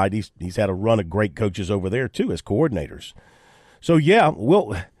defensive side, he's had a run of great coaches over there, too, as coordinators. So, yeah,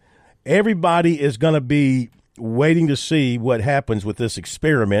 everybody is going to be waiting to see what happens with this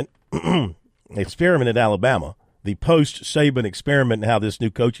experiment at Alabama, the post-Saban experiment, and how this new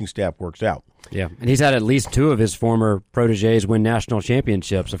coaching staff works out. Yeah, and he's had at least 2 of his former protégés win national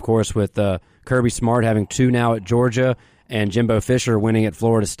championships, of course, with Kirby Smart having 2 now at Georgia and Jimbo Fisher winning at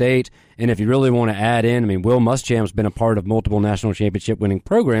Florida State. And if you really want to add in, I mean, Will Muschamp's been a part of multiple national championship winning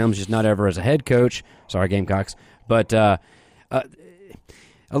programs, just not ever as a head coach. Sorry, Gamecocks. But a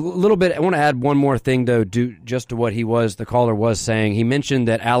little bit, I want to add one more thing, though, just to what the caller was saying. He mentioned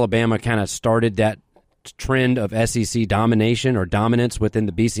that Alabama kind of started that trend of SEC domination or dominance within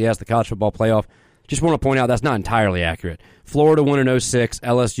the BCS, the College Football Playoff. Just want to point out that's not entirely accurate. Florida won in 06,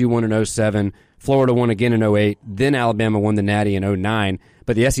 LSU won in 07, Florida won again in 08, then Alabama won the Natty in 09.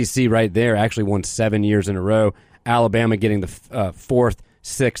 But the SEC right there actually won 7 years in a row, Alabama getting the 4th,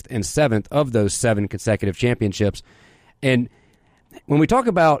 6th, and 7th of those 7 consecutive championships. And when we talk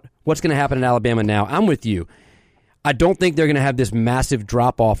about what's going to happen in Alabama now, I'm with you. I don't think they're going to have this massive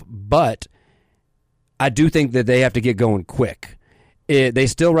drop-off, but I do think that they have to get going quick. They're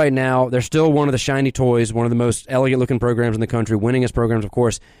still one of the shiny toys, one of the most elegant-looking programs in the country, winningest programs, of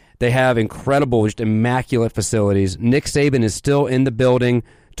course. They have incredible, just immaculate facilities. Nick Saban is still in the building.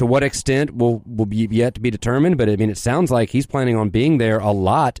 To what extent will be yet to be determined, but I mean, it sounds like he's planning on being there a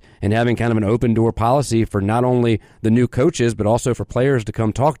lot and having kind of an open-door policy for not only the new coaches, but also for players to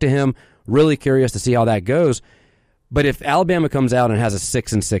come talk to him. Really curious to see how that goes. But if Alabama comes out and has a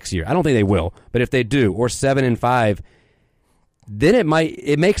 6-6 year, I don't think they will, but if they do, or 7-5, then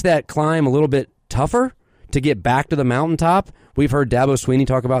it makes that climb a little bit tougher to get back to the mountaintop. We've heard Dabo Swinney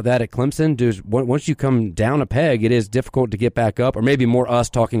talk about that at Clemson. Once you come down a peg, it is difficult to get back up, or maybe more us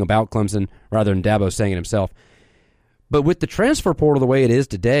talking about Clemson rather than Dabo saying it himself. But with the transfer portal the way it is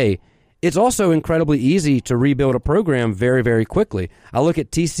today, it's also incredibly easy to rebuild a program very, very quickly. I look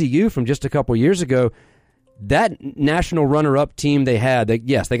at TCU from just a couple years ago. That national runner-up team they had,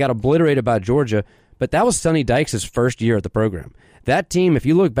 they got obliterated by Georgia, but that was Sonny Dykes' first year at the program. That team, if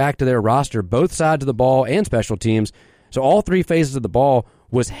you look back to their roster, both sides of the ball and special teams, so all 3 phases of the ball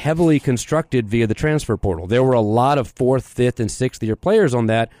was heavily constructed via the transfer portal. There were a lot of 4th, 5th, and 6th year players on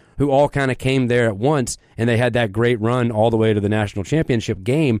that who all kind of came there at once, and they had that great run all the way to the national championship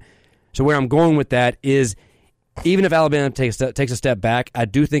game. So where I'm going with that is, even if Alabama takes a step back, I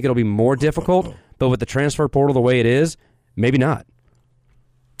do think it'll be more difficult, but with the transfer portal the way it is, maybe not.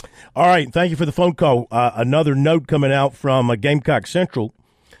 All right, thank you for the phone call. Another note coming out from Gamecock Central.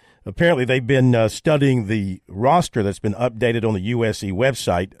 Apparently they've been studying the roster that's been updated on the USC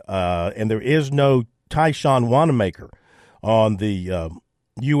website, and there is no Tyshawn Wanamaker on the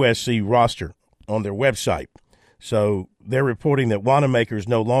USC roster on their website. So they're reporting that Wanamaker is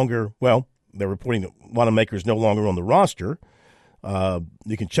no longer, on the roster.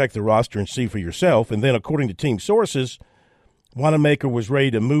 You can check the roster and see for yourself. And then according to team sources, Wanamaker was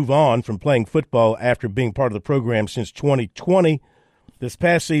ready to move on from playing football after being part of the program since 2020. This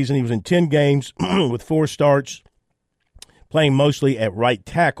past season, he was in 10 games with 4 starts, playing mostly at right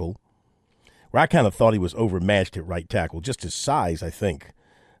tackle, where I kind of thought he was overmatched at right tackle, just his size, I think.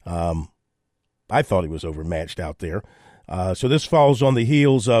 I thought he was overmatched out there. So this falls on the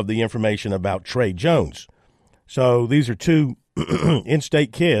heels of the information about Trey Jones. So these are 2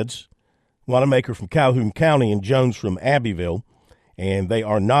 in-state kids, Wanamaker from Calhoun County and Jones from Abbeville, and they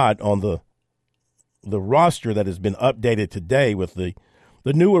are not on the roster that has been updated today with the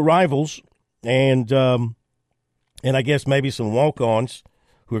new arrivals and I guess maybe some walk-ons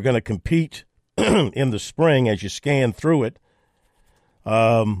who are going to compete in the spring as you scan through it.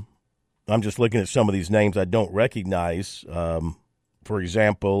 I'm just looking at some of these names I don't recognize. For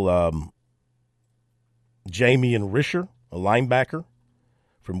example, Jamie Risher, a linebacker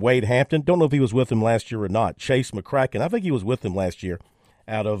from Wade Hampton. Don't know if he was with him last year or not. Chase McCracken. I think he was with him last year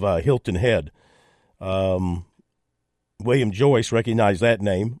out of Hilton Head. William Joyce, recognize that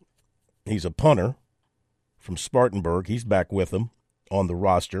name. He's a punter from Spartanburg. He's back with them on the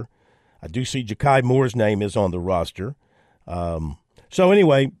roster. I do see Ja'Kai Moore's name is on the roster. So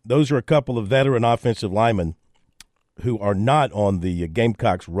anyway, those are a couple of veteran offensive linemen who are not on the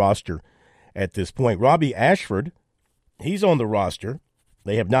Gamecocks roster at this point. Robbie Ashford, he's on the roster.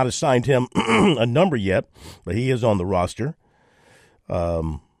 They have not assigned him a number yet, but he is on the roster.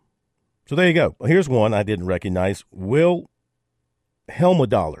 So there you go. Here's one I didn't recognize. Will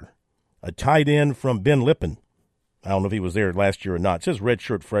Helmadaller, a tight end from Ben Lippen. I don't know if he was there last year or not. It says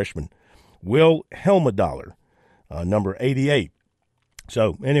redshirt freshman. Will Helmadaller, number 88.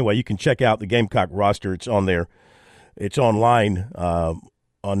 So anyway, you can check out the Gamecock roster. It's on there. It's online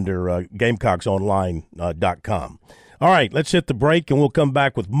under GamecocksOnline.com. All right, let's hit the break, and we'll come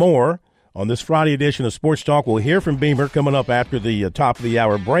back with more on this Friday edition of Sports Talk. We'll hear from Beamer coming up after the top of the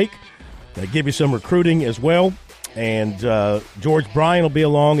hour break. I'll give you some recruiting as well. And George Bryan will be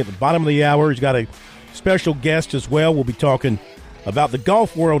along at the bottom of the hour. He's got a special guest as well. We'll be talking about the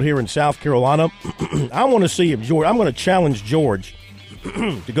golf world here in South Carolina. I want to see if I'm going to challenge George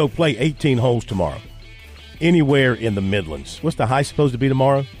to go play 18 holes tomorrow, anywhere in the Midlands. What's the high supposed to be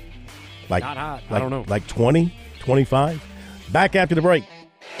tomorrow? Not hot. I don't know. Like 20, 25? Back after the break.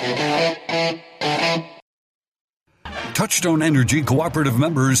 Touchstone Energy Cooperative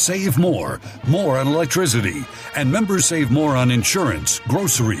members save more on electricity, and members save more on insurance,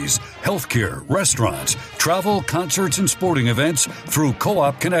 groceries, healthcare, restaurants, travel, concerts, and sporting events through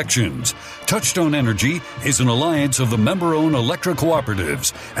Co-op Connections. Touchstone Energy is an alliance of the member-owned electric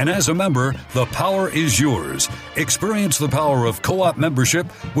cooperatives, and as a member, the power is yours. Experience the power of co-op membership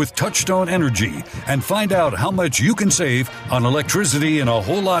with Touchstone Energy and find out how much you can save on electricity and a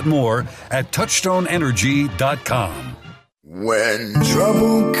whole lot more at touchstoneenergy.com. When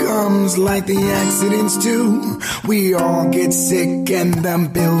trouble comes like the accidents do, we all get sick and the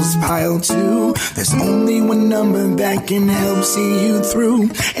bills pile too. There's only one number that can help see you through.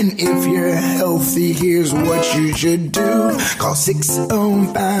 And if you're healthy, here's what you should do. Call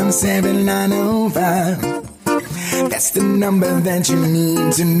 605-7905. That's the number that you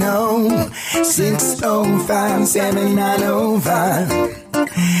need to know. 605-7905.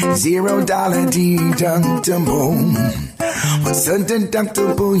 $0 deductible. What's a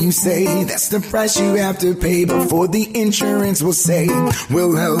deductible, you say? That's the price you have to pay before the insurance will say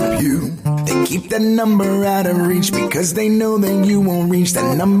we'll help you. They keep that number out of reach because they know that you won't reach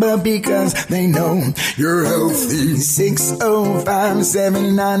that number because they know you're healthy.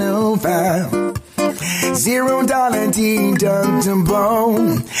 605-7905. $0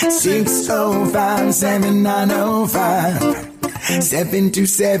 deductible. 605-7905.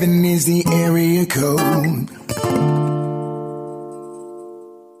 727 is the area code.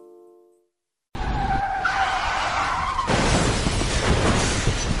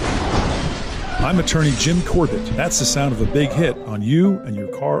 I'm attorney Jim Corbett. That's the sound of a big hit on you and your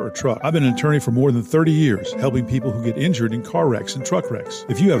car or truck. I've been an attorney for more than 30 years, helping people who get injured in car wrecks and truck wrecks.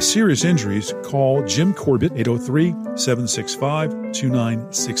 If you have serious injuries, call Jim Corbett,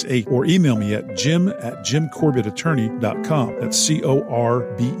 803-765-2968, or email me at jim@jimcorbettattorney.com. That's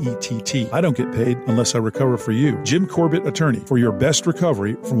Corbett. I don't get paid unless I recover for you. Jim Corbett Attorney, for your best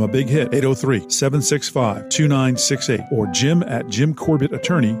recovery from a big hit, 803-765-2968, or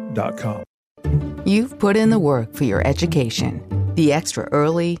jim@jimcorbettattorney.com. You've put in the work for your education. The extra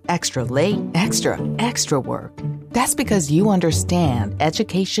early, extra late, extra work. That's because you understand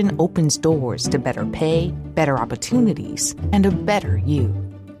education opens doors to better pay, better opportunities, and a better you.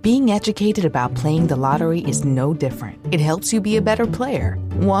 Being educated about playing the lottery is no different. It helps you be a better player,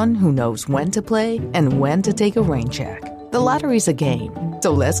 one who knows when to play and when to take a rain check. The lottery's a game,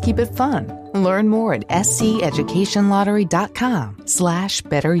 so let's keep it fun. Learn more at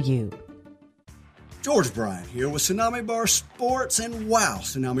sceducationlottery.com/betteryou. George Bryant here with Tsunami Bar Sports, and wow,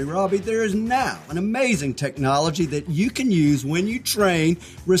 Tsunami Robbie, there is now an amazing technology that you can use when you train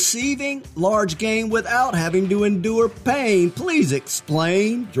receiving large game without having to endure pain. Please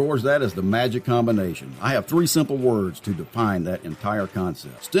explain. George, that is the magic combination. I have 3 simple words to define that entire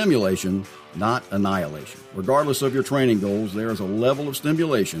concept. Stimulation, not annihilation. Regardless of your training goals, there is a level of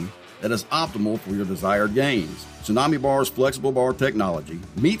stimulation that is optimal for your desired gains. Tsunami Bar's flexible bar technology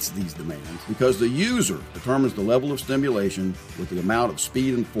meets these demands because the user determines the level of stimulation with the amount of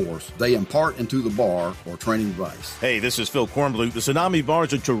speed and force they impart into the bar or training device. Hey, this is Phil Kornbluth. The Tsunami Bar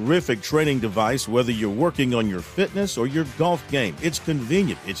is a terrific training device, whether you're working on your fitness or your golf game. It's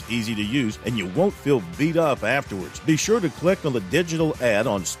convenient, it's easy to use, and you won't feel beat up afterwards. Be sure to click on the digital ad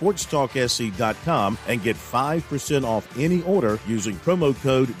on SportsTalkSC.com and get 5% off any order using promo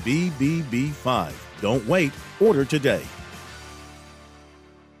code BBB5. Don't wait. Order today.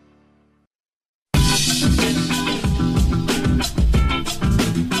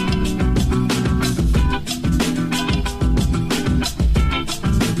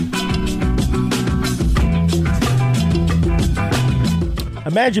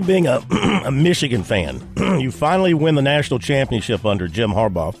 Imagine being a Michigan fan. You finally win the national championship under Jim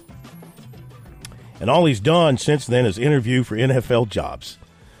Harbaugh. And all he's done since then is interview for NFL jobs.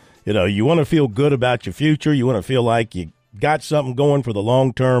 You know, you want to feel good about your future. You want to feel like you got something going for the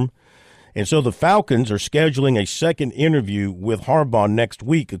long term. And so the Falcons are scheduling a second interview with Harbaugh next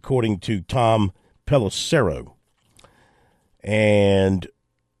week, according to Tom Pelissero. And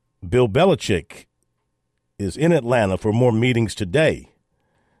Bill Belichick is in Atlanta for more meetings today.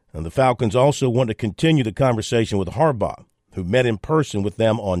 And the Falcons also want to continue the conversation with Harbaugh, who met in person with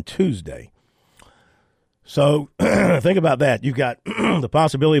them on Tuesday. So think about that. You've got the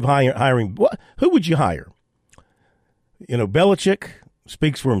possibility of hiring. Who would you hire? You know, Belichick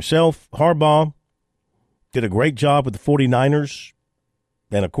speaks for himself. Harbaugh did a great job with the 49ers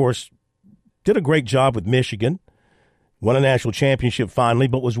and, of course, did a great job with Michigan. Won a national championship finally,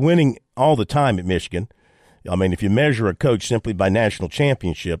 but was winning all the time at Michigan. I mean, if you measure a coach simply by national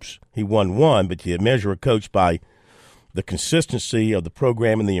championships, he won one, but you measure a coach by the consistency of the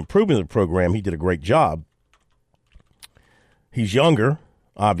program and the improvement of the program, he did a great job. He's younger,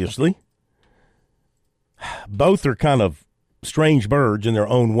 obviously. Both are kind of strange birds in their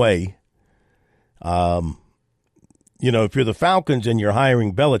own way. You know, if you're the Falcons and you're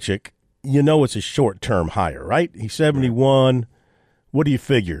hiring Belichick, you know it's a short-term hire, right? He's 71. What do you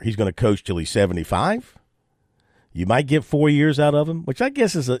figure? He's going to coach till he's 75? You might get 4 years out of him, which I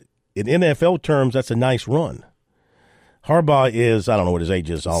guess is, in NFL terms, that's a nice run. Harbaugh is, I don't know what his age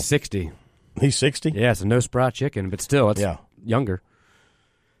is. 60. He's 60? Yeah, it's a no spry chicken, but still, it's younger.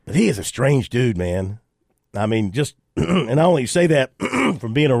 But he is a strange dude, man. I mean, just, and I only say that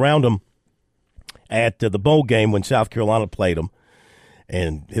from being around him at the bowl game when South Carolina played him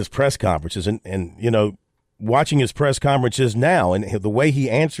and his press conferences. And you know, watching his press conferences now and the way he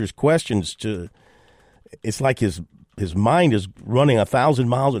answers questions, it's like his mind is running 1,000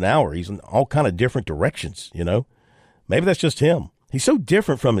 miles an hour. He's in all kind of different directions, you know. Maybe that's just him. He's so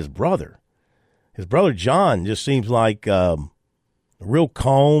different from his brother. His brother John just seems like a real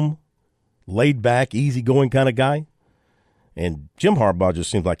calm, laid-back, easygoing kind of guy. And Jim Harbaugh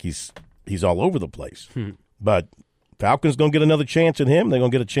just seems like he's all over the place. But Falcons going to get another chance at him. They're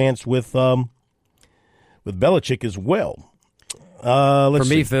going to get a chance with Belichick as well. For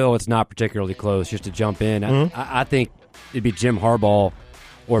me, Phil, it's not particularly close. Just to jump in, I think it'd be Jim Harbaugh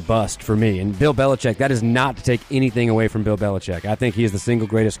or bust for me. And Bill Belichick, that is not to take anything away from Bill Belichick. I think he is the single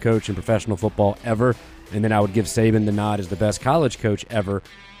greatest coach in professional football ever. And then I would give Saban the nod as the best college coach ever.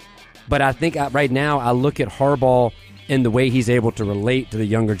 But I think right now I look at Harbaugh and the way he's able to relate to the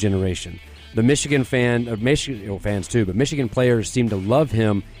younger generation. the Michigan fans too, but Michigan players seem to love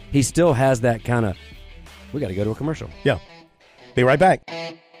him. He still has that kind of, we got to go to a commercial. Yeah. Be right back.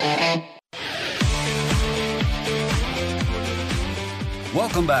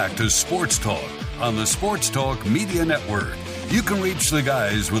 Welcome back to Sports Talk on the Sports Talk Media Network. You can reach the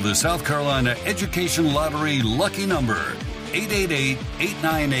guys with the South Carolina Education Lottery lucky number,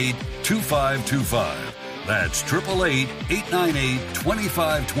 888-898-2525. That's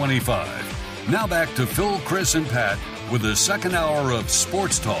 888-898-2525. Now back to Phil, Chris, and Pat with the second hour of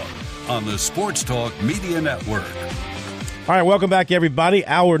Sports Talk on the Sports Talk Media Network. All right, welcome back, everybody.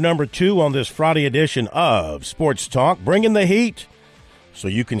 Hour number 2 on this Friday edition of Sports Talk, bringing the heat so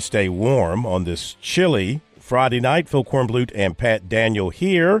you can stay warm on this chilly Friday night. Phil Kornblut and Pat Daniel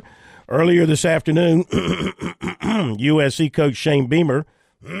here. Earlier this afternoon, USC coach Shane Beamer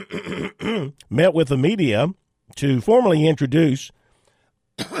met with the media to formally introduce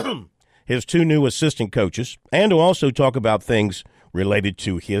his 2 new assistant coaches and to also talk about things related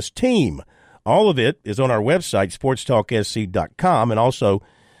to his team. All of it is on our website, sportstalksc.com, and also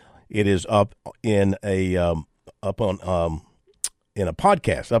it is up in a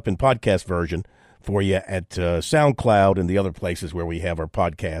podcast version for you at SoundCloud and the other places where we have our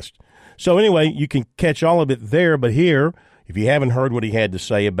podcast. So anyway, you can catch all of it there, but here, if you haven't heard what he had to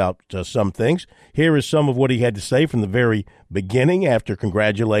say about some things, here is some of what he had to say from the very beginning after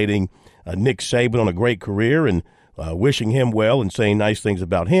congratulating Nick Saban on a great career and wishing him well and saying nice things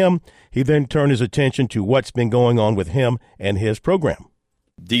about him. He then turned his attention to what's been going on with him and his program.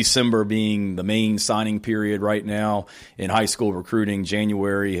 December being the main signing period right now in high school recruiting,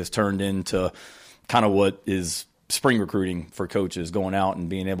 January has turned into kind of what is spring recruiting for coaches, going out and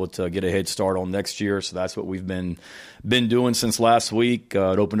being able to get a head start on next year. So that's what we've been doing since last week. It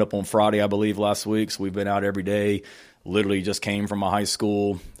opened up on Friday, I believe, last week. So we've been out every day. Literally just came from a high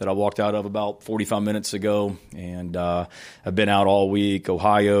school that I walked out of about 45 minutes ago. And I've been out all week,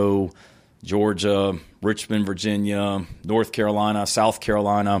 Ohio, Georgia, Richmond, Virginia, North Carolina, South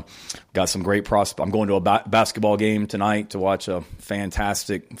Carolina. Got some great prospects. I'm going to a basketball game tonight to watch a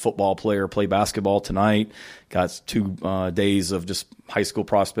fantastic football player play basketball tonight. Got 2 days of just high school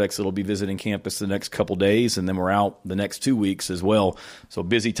prospects that'll be visiting campus the next couple days, and then we're out the next 2 weeks as well. So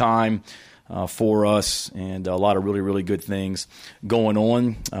busy time for us, and a lot of really, really good things going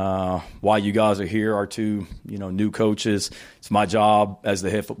on. While you guys are here, our 2 new coaches, it's my job as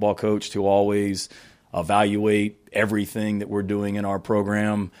the head football coach to always evaluate everything that we're doing in our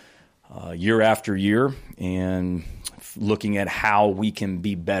program year after year and looking at how we can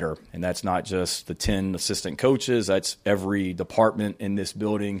be better. And that's not just the 10 assistant coaches, that's every department in this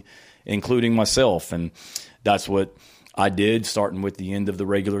building, including myself. And that's what I did, starting with the end of the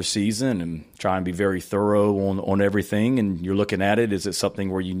regular season and try and be very thorough on everything. And you're looking at it, is it something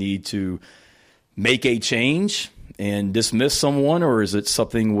where you need to make a change and dismiss someone, or is it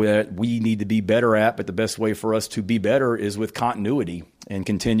something that we need to be better at? But the best way for us to be better is with continuity and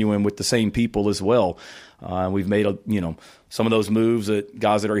continuing with the same people as well. We've made some of those moves that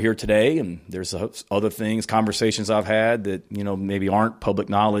guys that are here today, and there's other things, conversations I've had that maybe aren't public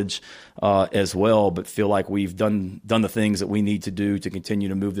knowledge as well, but feel like we've done the things that we need to do to continue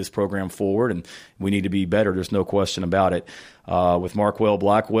to move this program forward, and we need to be better. There's no question about it. With Markwell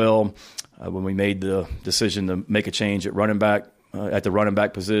Blackwell, when we made the decision to make a change at running back, at the running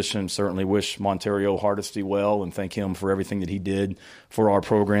back position, certainly wish Montario Hardesty well and thank him for everything that he did for our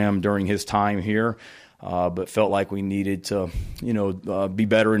program during his time here. But felt like we needed to, be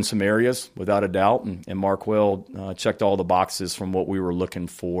better in some areas, without a doubt. And Markwell checked all the boxes from what we were looking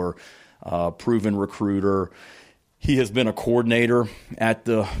for. Proven recruiter. He has been a coordinator at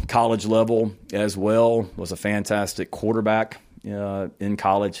the college level as well. Was a fantastic quarterback in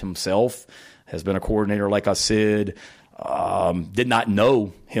college himself. Has been a coordinator, like I said. Did not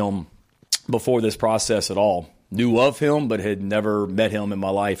know him before this process at all. Knew of him, but had never met him in my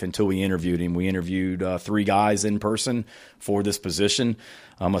life until we interviewed him. We interviewed 3 guys in person for this position,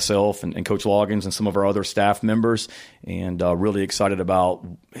 myself and Coach Loggins and some of our other staff members, and really excited about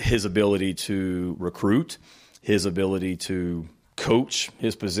his ability to recruit, his ability to coach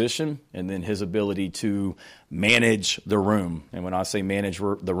his position, and then his ability to manage the room. And when I say manage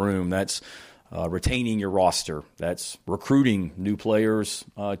the room, that's retaining your roster. That's recruiting new players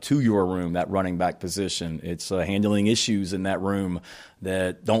to your room, that running back position. It's handling issues in that room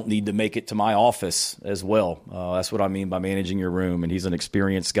that don't need to make it to my office as well. That's what I mean by managing your room. And he's an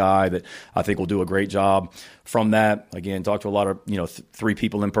experienced guy that I think will do a great job from that. Again, talked to a lot of, 3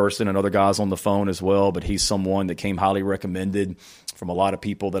 people in person and other guys on the phone as well. But he's someone that came highly recommended from a lot of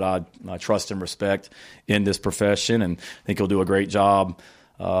people that I trust and respect in this profession. And I think he'll do a great job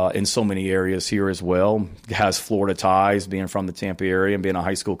in so many areas here as well. Has Florida ties, being from the Tampa area and being a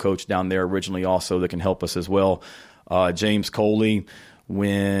high school coach down there originally also, that can help us as well. James Coley,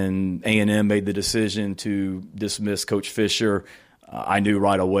 when A&M made the decision to dismiss Coach Fisher, I knew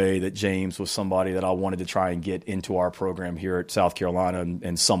right away that James was somebody that I wanted to try and get into our program here at South Carolina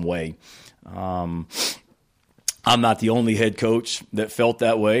in some way. I'm not the only head coach that felt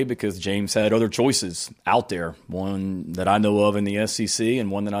that way, because James had other choices out there, one that I know of in the SEC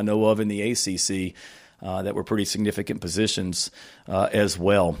and one that I know of in the ACC, that were pretty significant positions as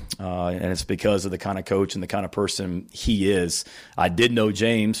well. And it's because of the kind of coach and the kind of person he is. I did know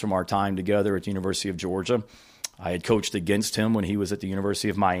James from our time together at the University of Georgia. I had coached against him when he was at the University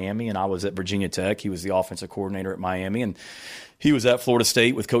of Miami and I was at Virginia Tech. He was the offensive coordinator at Miami, and he was at Florida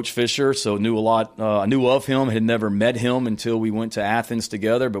State with Coach Fisher, so knew a lot. I knew of him, had never met him until we went to Athens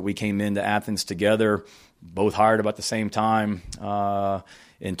together, but we came into Athens together, both hired about the same time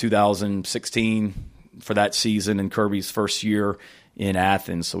in 2016 for that season in Kirby's first year in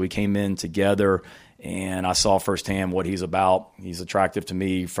Athens. So we came in together, and I saw firsthand what he's about. He's attractive to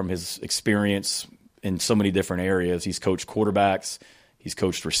me from his experience in so many different areas. He's coached quarterbacks, he's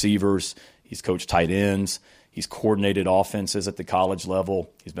coached receivers, he's coached tight ends, he's coordinated offenses at the college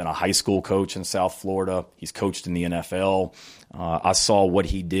level. He's been a high school coach in South Florida. He's coached in the NFL. I saw what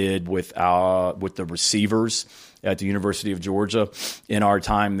he did with the receivers at the University of Georgia in our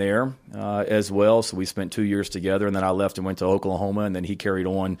time there as well. So we spent 2 years together, and then I left and went to Oklahoma, and then he carried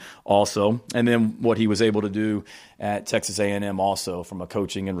on also. And then what he was able to do at Texas A&M also from a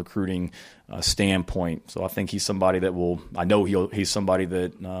coaching and recruiting standpoint. So I think he's somebody that he's somebody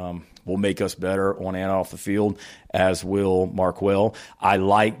that will make us better on and off the field, as will Markwell. I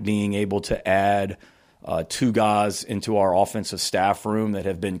like being able to add two guys into our offensive staff room that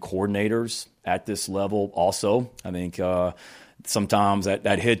have been coordinators at this level also. I think sometimes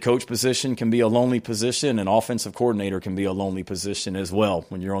that head coach position can be a lonely position, and offensive coordinator can be a lonely position as well.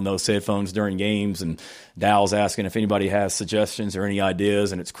 When you're on those headphones during games and Dow's asking if anybody has suggestions or any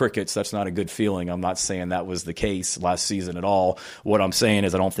ideas and it's crickets, that's not a good feeling. I'm not saying that was the case last season at all. What I'm saying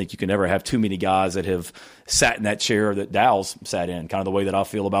is I don't think you can ever have too many guys that have sat in that chair that Dow's sat in, kind of the way that I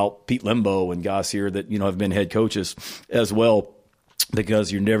feel about Pete Limbo and guys here that, have been head coaches as well.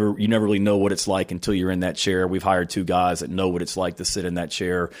 Because you never really know what it's like until you're in that chair. We've hired two guys that know what it's like to sit in that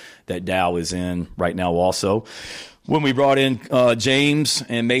chair that Dow is in right now also. When we brought in James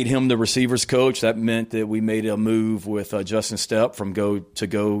and made him the receivers coach, that meant that we made a move with Justin Stepp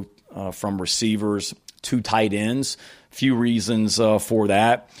from receivers to tight ends. Few reasons for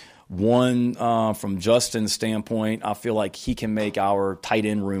that. One, from Justin's standpoint, I feel like he can make our tight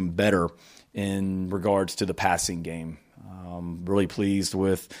end room better in regards to the passing game. Really pleased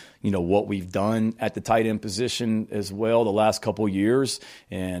with, what we've done at the tight end position as well the last couple of years.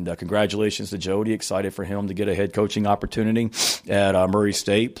 And congratulations to Jody. Excited for him to get a head coaching opportunity at Murray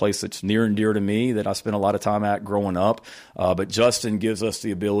State, place that's near and dear to me that I spent a lot of time at growing up. But Justin gives us the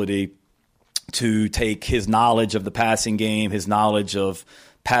ability to take his knowledge of the passing game, his knowledge of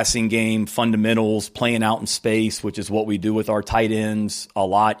passing game fundamentals, playing out in space, which is what we do with our tight ends a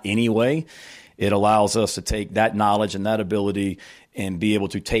lot anyway. It allows us to take that knowledge and that ability and be able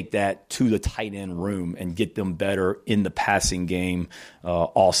to take that to the tight end room and get them better in the passing game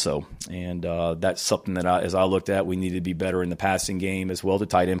also. And that's something that as I looked at, we need to be better in the passing game as well, the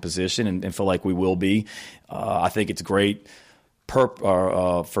tight end position, and feel like we will be. I think it's great.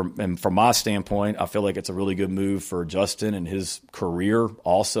 From my standpoint, I feel like it's a really good move for Justin and his career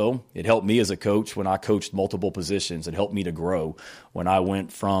also. It helped me as a coach when I coached multiple positions. It helped me to grow. When I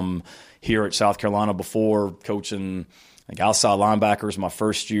went from here at South Carolina before coaching outside linebackers my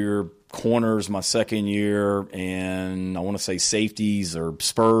first year, corners my second year, and I want to say safeties or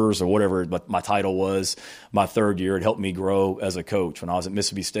spurs or whatever but my title was my third year. It helped me grow as a coach. When I was at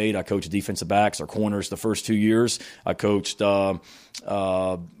Mississippi State, I coached defensive backs or corners the first 2 years. I coached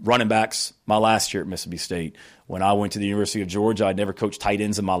running backs my last year at Mississippi State. When I went to the University of Georgia, I'd never coached tight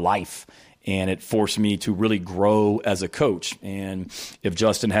ends in my life. And it forced me to really grow as a coach. And if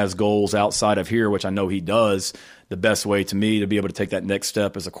Justin has goals outside of here, which I know he does, the best way to me to be able to take that next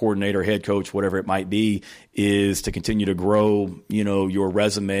step as a coordinator, head coach, whatever it might be, is to continue to grow, your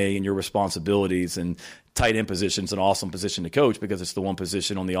resume and your responsibilities. And tight end position is an awesome position to coach because it's the one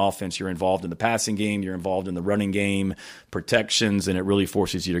position on the offense you're involved in the passing game, you're involved in the running game, protections, and it really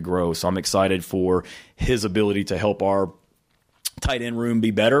forces you to grow. So I'm excited for his ability to help our tight end room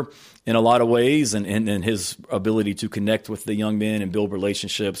be better in a lot of ways, and his ability to connect with the young men and build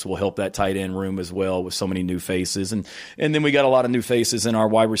relationships will help that tight end room as well with so many new faces. And then we got a lot of new faces in our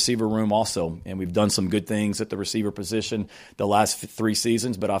wide receiver room also, and we've done some good things at the receiver position the last 3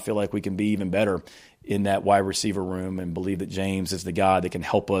 seasons, but I feel like we can be even better in that wide receiver room and believe that James is the guy that can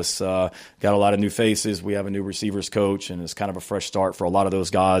help us. Got a lot of new faces. We have a new receivers coach, and it's kind of a fresh start for a lot of those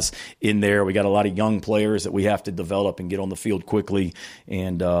guys in there. We got a lot of young players that we have to develop and get on the field quickly.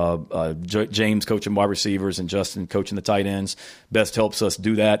 And James coaching wide receivers and Justin coaching the tight ends best helps us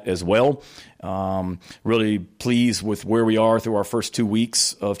do that as well. Really pleased with where we are through our first 2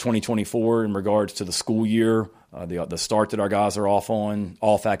 weeks of 2024 in regards to the school year. The start that our guys are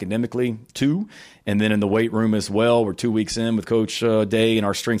off academically too, and then in the weight room as well. We're 2 weeks in with Coach Day and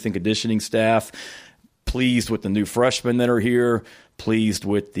our strength and conditioning staff. Pleased with the new freshmen that are here. Pleased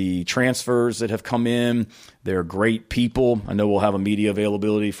with the transfers that have come in. They're great people. I know we'll have a media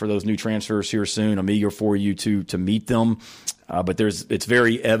availability for those new transfers here soon. I'm eager for you to meet them. But it's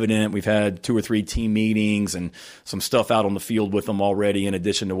very evident. We've had 2 or 3 team meetings and some stuff out on the field with them already, in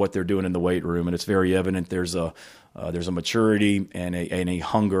addition to what they're doing in the weight room. And it's very evident there's a maturity and a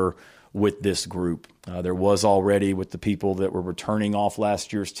hunger with this group. There was already with the people that were returning off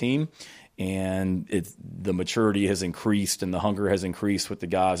last year's team, and the maturity has increased and the hunger has increased with the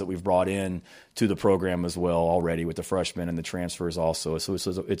guys that we've brought in to the program as well already, with the freshmen and the transfers also. So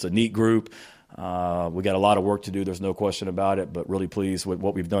it's a neat group. We got a lot of work to do. There's no question about it, but really pleased with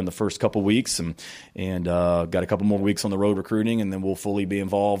what we've done the first couple weeks, and got a couple more weeks on the road recruiting, and then we'll fully be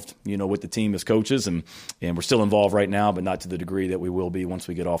involved, with the team as coaches, and we're still involved right now, but not to the degree that we will be once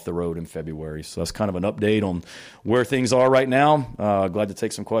we get off the road in February. So that's kind of an update on where things are right now. Glad to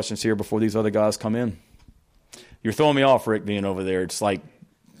take some questions here before these other guys come in. You're throwing me off, Rick, being over there. It's like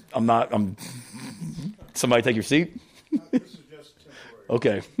somebody take your seat?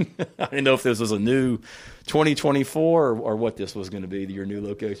 Okay. I didn't know if this was a new 2024 or what this was going to be, your new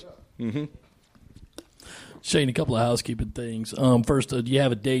location. Mm-hmm. Shane, a couple of housekeeping things. First, do you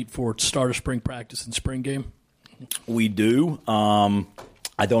have a date for start of spring practice and spring game? We do.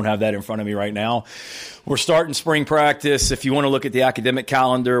 I don't have that in front of me right now. We're starting spring practice. If you want to look at the academic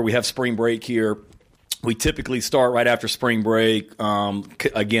calendar, we have spring break here. We typically start right after spring break.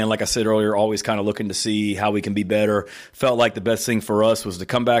 Again, like I said earlier, always kind of looking to see how we can be better. Felt like the best thing for us was to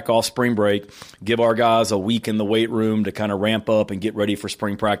come back off spring break, give our guys a week in the weight room to kind of ramp up and get ready for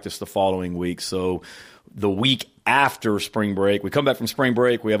spring practice the following week. So the week after spring break, we come back from spring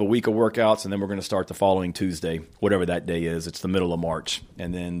break, we have a week of workouts, and then we're going to start the following Tuesday, whatever that day is. It's the middle of March.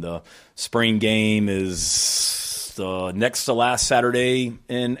 And then the spring game is the next to last Saturday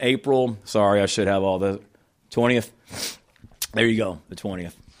in April. Sorry, I should have all the 20th. There you go, the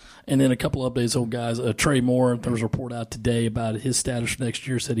 20th. And then a couple updates on guys. Trey Moore, there was a report out today about his status for next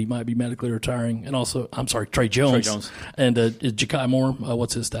year, said he might be medically retiring. And also, Trey Jones. And Ja'Kai Moore,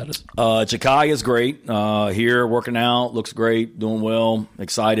 what's his status? Ja'Kai is great. Here, working out, looks great, doing well,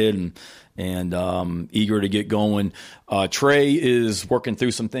 excited, and eager to get going. Trey is working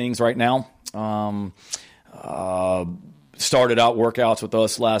through some things right now. Started out workouts with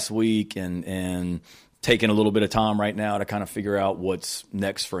us last week and taking a little bit of time right now to kind of figure out what's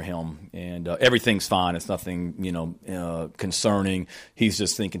next for him. And everything's fine. It's nothing, concerning. He's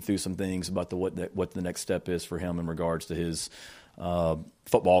just thinking through some things about what the next step is for him in regards to his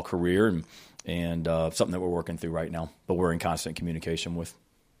football career and something that we're working through right now, but we're in constant communication with.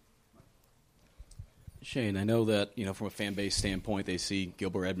 Shane, I know that, from a fan base standpoint, they see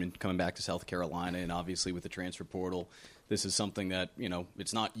Gilbert Edmond coming back to South Carolina, and obviously with the transfer portal, this is something that,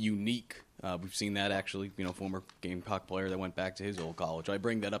 it's not unique. We've seen that actually, former Gamecock player that went back to his old college. I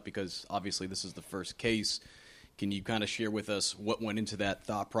bring that up because obviously this is the first case. Can you kind of share with us what went into that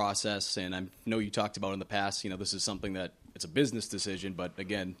thought process? And I know you talked about in the past, this is something that it's a business decision, but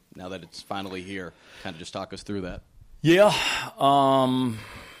again, now that it's finally here, kind of just talk us through that. Yeah.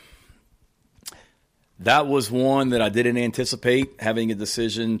 That was one that I didn't anticipate having a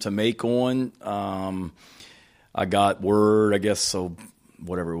decision to make on. I got word, I guess, so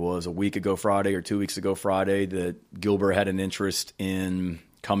whatever it was, a week ago Friday or 2 weeks ago Friday, that Gilbert had an interest in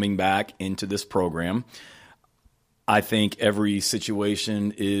coming back into this program. I think every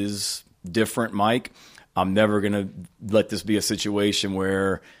situation is different, Mike. I'm never going to let this be a situation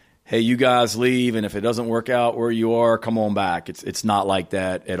where, hey, you guys leave, and if it doesn't work out where you are, come on back. It's not like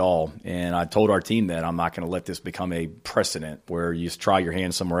that at all. And I told our team that I'm not going to let this become a precedent where you just try your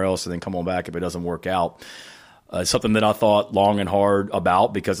hand somewhere else and then come on back if it doesn't work out. Something that I thought long and hard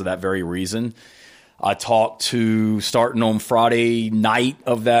about because of that very reason. I talked to, starting on Friday night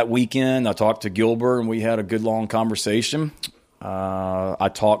of that weekend, I talked to Gilbert, and we had a good long conversation. I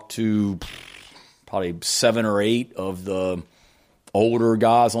talked to probably 7 or 8 of the older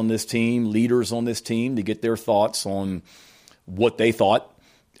guys on this team, leaders on this team, to get their thoughts on what they thought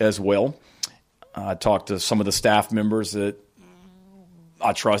as well. I talked to some of the staff members that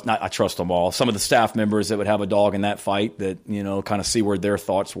I trust them all. Some of the staff members that would have a dog in that fight that, kind of see where their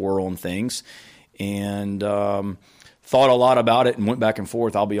thoughts were on things. And thought a lot about it and went back and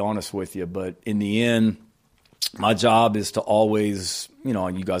forth, I'll be honest with you. But in the end, my job is to always,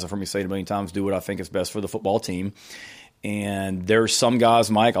 and you guys have heard me say it a million times, do what I think is best for the football team. And there's some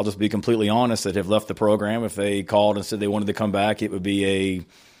guys, Mike, I'll just be completely honest, that have left the program. If they called and said they wanted to come back, it would be a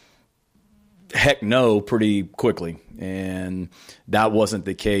heck no pretty quickly. And that wasn't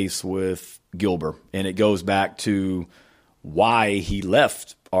the case with Gilbert. And it goes back to why he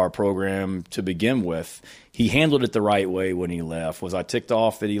left our program to begin with. He handled it the right way when he left. Was I ticked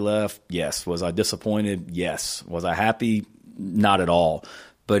off that he left? Yes. Was I disappointed? Yes. Was I happy? Not at all.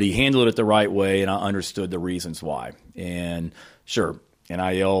 But he handled it the right way, and I understood the reasons why. And sure,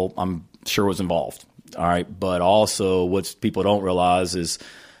 NIL, I'm sure was involved. All right. But also what people don't realize is,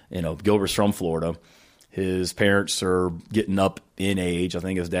 Gilbert's from Florida. His parents are getting up in age. I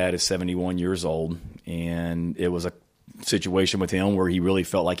think his dad is 71 years old. And it was a situation with him where he really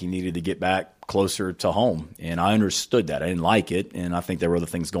felt like he needed to get back closer to home. And I understood that. I didn't like it. And I think there were other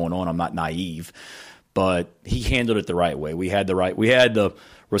things going on. I'm not naive. But he handled it the right way. We had the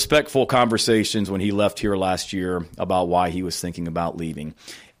respectful conversations when he left here last year about why he was thinking about leaving.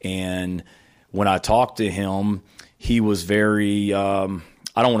 And when I talked to him, he was very, I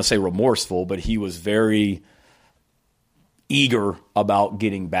don't want to say remorseful, but he was very eager about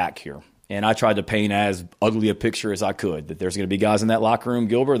getting back here. And I tried to paint as ugly a picture as I could, that there's going to be guys in that locker room,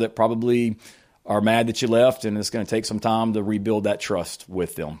 Gilbert, that probably are mad that you left, and it's going to take some time to rebuild that trust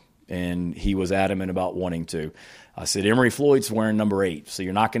with them. And he was adamant about wanting to. I said, Emory Floyd's wearing number 8, so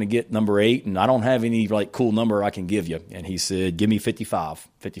you're not going to get number 8, and I don't have any cool number I can give you. And he said, give me 55.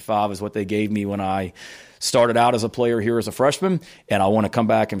 55 is what they gave me when I started out as a player here as a freshman, and I want to come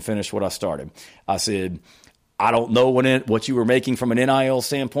back and finish what I started. I said, I don't know what you were making from an NIL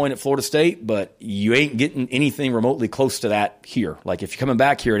standpoint at Florida State, but you ain't getting anything remotely close to that here. Like, if you're coming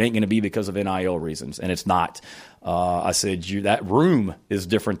back here, it ain't going to be because of NIL reasons, and it's not. I said, that room is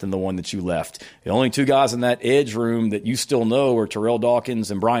different than the one that you left. The only 2 guys in that edge room that you still know are Terrell Dawkins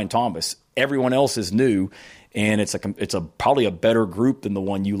and Brian Thomas. Everyone else is new, and it's probably a better group than the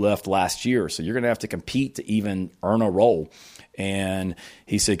one you left last year. So you're going to have to compete to even earn a role. And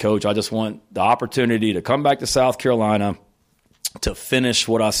he said, Coach, I just want the opportunity to come back to South Carolina to finish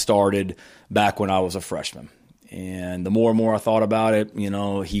what I started back when I was a freshman. And the more and more I thought about it,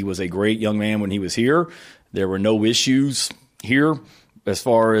 he was a great young man when he was here. There were no issues here as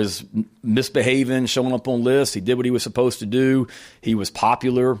far as misbehaving, showing up on lists. He did what he was supposed to do. He was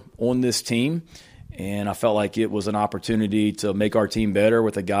popular on this team. And I felt like it was an opportunity to make our team better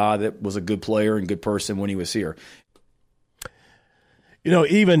with a guy that was a good player and good person when he was here.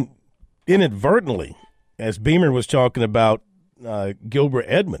 Even inadvertently, as Beamer was talking about Gilbert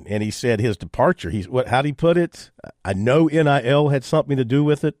Edmond, and he said his departure, how'd he put it? I know NIL had something to do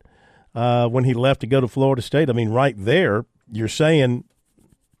with it when he left to go to Florida State. I mean, right there, you're saying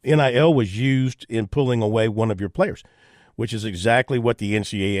NIL was used in pulling away one of your players, which is exactly what the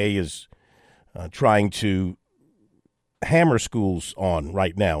NCAA is trying to hammer schools on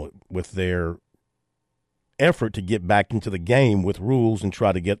right now with their effort to get back into the game with rules and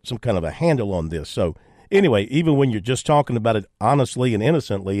try to get some kind of a handle on this. So anyway, even when you're just talking about it honestly and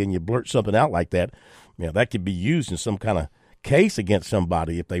innocently and you blurt something out like that, that could be used in some kind of case against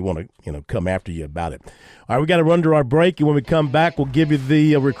somebody if they want to, come after you about it. All right, we got to run to our break, and when we come back, we'll give you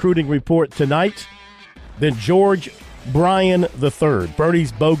the recruiting report tonight. Then George Bryan III,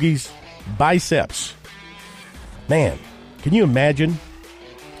 birdies, bogeys, biceps. Man, can you imagine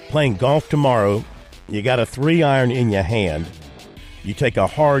playing golf tomorrow? You got a 3-iron in your hand. You take a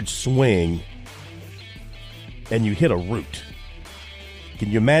hard swing, and you hit a root. Can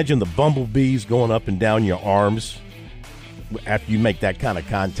you imagine the bumblebees going up and down your arms after you make that kind of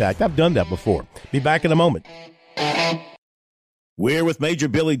contact? I've done that before. Be back in a moment. We're with Major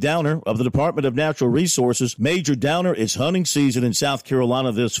Billy Downer of the Department of Natural Resources. Major Downer, it's hunting season in South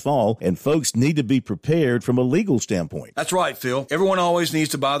Carolina this fall, and folks need to be prepared from a legal standpoint. That's right, Phil. Everyone always needs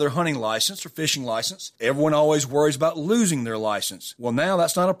to buy their hunting license or fishing license. Everyone always worries about losing their license. Well, now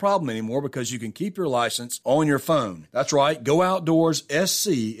that's not a problem anymore because you can keep your license on your phone. That's right. Go Outdoors SC.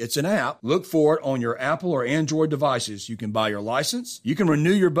 It's an app. Look for it on your Apple or Android devices. You can buy your license. You can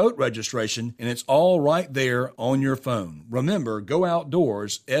renew your boat registration, and it's all right there on your phone. Remember, Go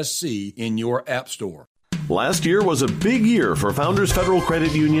Outdoors SC in your app store. Last year was a big year for Founders Federal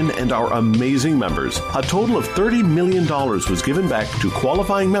Credit Union and our amazing members. A total of $30 million was given back to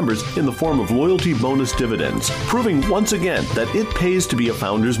qualifying members in the form of loyalty bonus dividends, proving once again that it pays to be a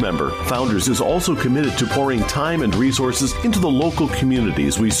Founders member. Founders is also committed to pouring time and resources into the local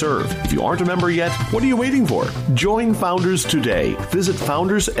communities we serve. If you aren't a member yet, what are you waiting for? Join Founders today. Visit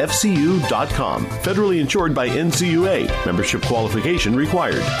foundersfcu.com. Federally insured by NCUA. Membership qualification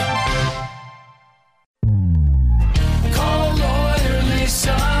required. Call Lawyer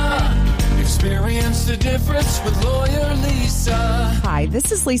Lisa. Experience the difference with Lawyer Lisa. Hi,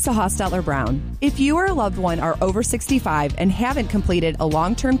 this is Lisa Hostetler-Brown. If you or a loved one are over 65 and haven't completed a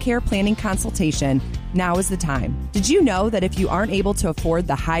long-term care planning consultation, now is the time. Did you know that if you aren't able to afford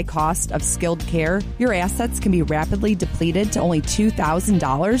the high cost of skilled care, your assets can be rapidly depleted to only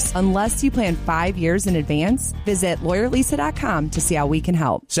 $2,000 unless you plan 5 years in advance? Visit lawyerlisa.com to see how we can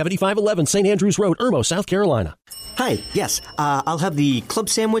help. 7511 St. Andrews Road, Irmo, South Carolina. Hi, yes, I'll have the club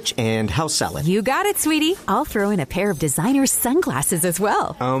sandwich and house salad. You got it, sweetie. I'll throw in a pair of designer sunglasses as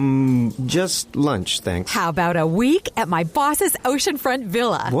well. Just lunch, thanks. How about a week at my boss's oceanfront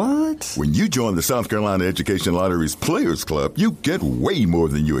villa? What? When you join the South Carolina Education Lottery's Players Club, you get way more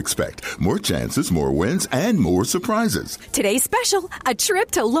than you expect. More chances, more wins, and more surprises. Today's special, a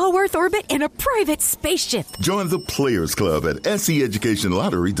trip to low Earth orbit in a private spaceship. Join the Players Club at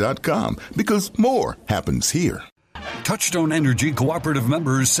seeducationlottery.com because more happens here. Touchstone Energy Cooperative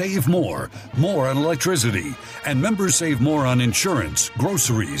members save more on electricity, and members save more on insurance,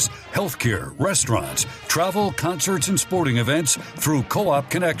 groceries, healthcare, restaurants, travel, concerts, and sporting events through Co-op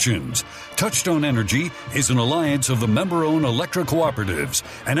Connections. Touchstone Energy is an alliance of the member-owned electric cooperatives,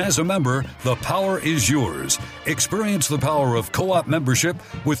 and as a member, the power is yours. Experience the power of co-op membership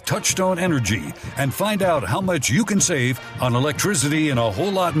with Touchstone Energy and find out how much you can save on electricity and a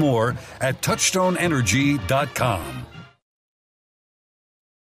whole lot more at touchstoneenergy.com.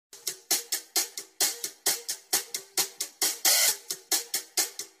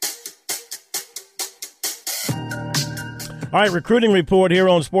 All right, recruiting report here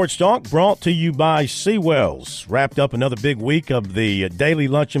on Sports Talk, brought to you by Seawells. Wrapped up another big week of the daily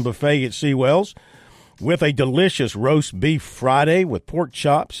luncheon buffet at Seawells with a delicious roast beef Friday with pork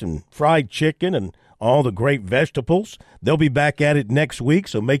chops and fried chicken and all the great vegetables. They'll be back at it next week,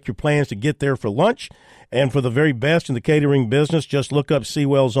 so make your plans to get there for lunch. And for the very best in the catering business, just look up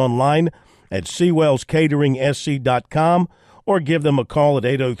Seawells online at SeawellsCateringSC.com or give them a call at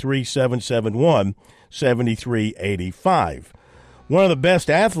 803-771-7385. One of the best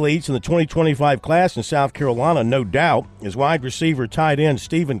athletes in the 2025 class in South Carolina, no doubt, is wide receiver tight end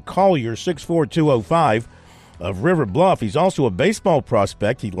Stephen Collier, 6'4", 205, of River Bluff. He's also a baseball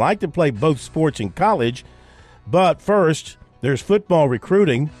prospect. He liked to play both sports in college, but first, there's football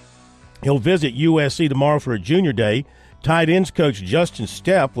recruiting. He'll visit USC tomorrow for a junior day. Tight ends coach Justin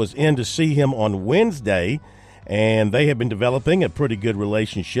Stepp was in to see him on Wednesday, and they have been developing a pretty good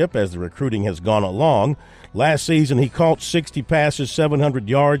relationship as the recruiting has gone along. Last season, he caught 60 passes, 700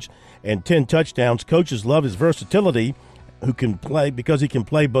 yards, and 10 touchdowns. Coaches love his versatility, who can play because he can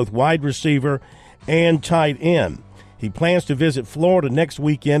play both wide receiver and tight end. He plans to visit Florida next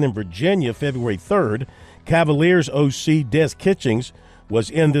weekend in Virginia, February 3rd. Cavaliers OC Des Kitchings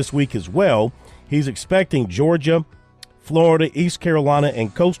was in this week as well. He's expecting Georgia, Florida, East Carolina,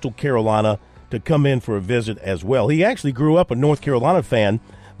 and Coastal Carolina to come in for a visit as well. He actually grew up a North Carolina fan,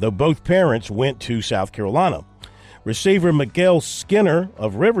 though both parents went to South Carolina. Receiver Miguel Skinner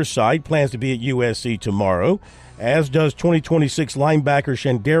of Riverside plans to be at USC tomorrow, as does 2026 linebacker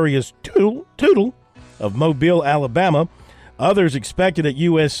Shandarius Tootle of Mobile, Alabama. Others expected at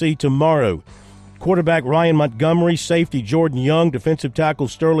USC tomorrow: quarterback Ryan Montgomery, safety Jordan Young, defensive tackle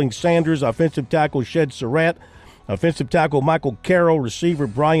Sterling Sanders, offensive tackle Shed Surratt, offensive tackle Michael Carroll, receiver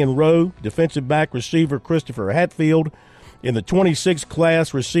Brian Rowe, defensive back receiver Christopher Hatfield. In the 26th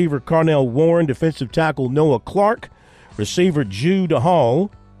class, receiver Carnell Warren, defensive tackle Noah Clark, receiver Jude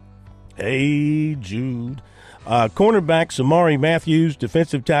Hall. Hey, Jude. Cornerback Samari Matthews,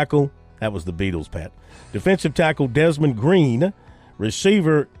 defensive tackle, that was the Beatles, Pat. Defensive tackle Desmond Green,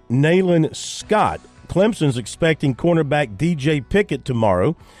 receiver Nayland Scott. Clemson's expecting cornerback DJ Pickett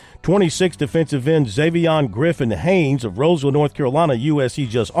tomorrow. 26 defensive end Xavion Griffin Haynes of Roseville, North Carolina, USC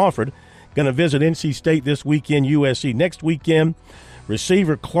just offered. Going to visit NC State this weekend, USC next weekend.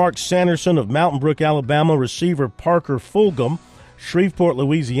 Receiver Clark Sanderson of Mountain Brook, Alabama. Receiver Parker Fulgham, Shreveport,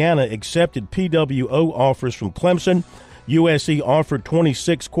 Louisiana, accepted PWO offers from Clemson. USC offered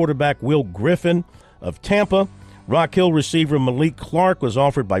 26 quarterback Will Griffin of Tampa. Rock Hill receiver Malik Clark was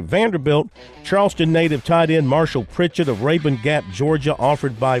offered by Vanderbilt. Charleston native tight end Marshall Pritchett of Rabun Gap, Georgia,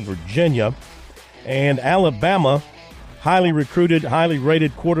 offered by Virginia. And Alabama, highly recruited, highly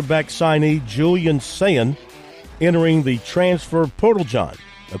rated quarterback signee Julian Sayin entering the transfer portal, John,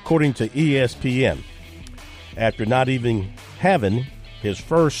 according to ESPN, after not even having his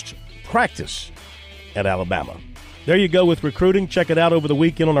first practice at Alabama. There you go with recruiting. Check it out over the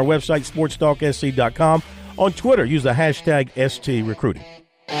weekend on our website, sportstalksc.com. On Twitter, use the hashtag STRecruiting.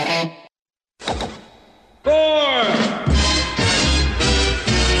 4.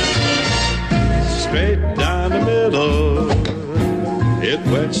 Straight down the middle. It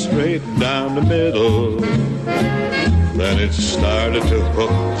went straight down the middle. Then it started to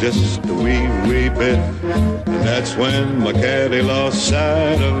hook just a wee, wee bit. And that's when my caddy lost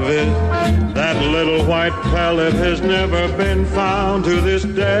sight of it. That little white pellet has never been found to this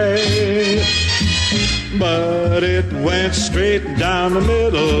day. But it went straight down the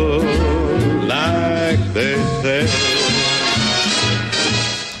middle, like they say.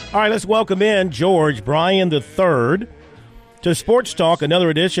 All right, let's welcome in George Bryan III to Sports Talk, another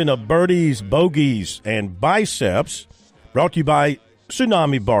edition of Birdies, Bogeys, and Biceps, brought to you by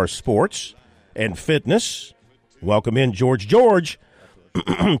Tsunami Bar Sports and Fitness. Welcome in, George. George,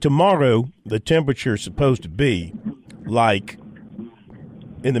 tomorrow the temperature is supposed to be like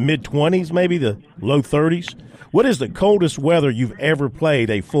in the mid-20s, maybe the low 30s. What is the coldest weather you've ever played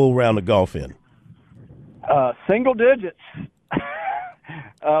a full round of golf in? Single digits.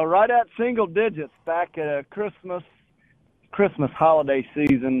 Right at single digits back at Christmas holiday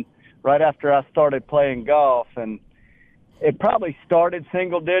season, right after I started playing golf. And it probably started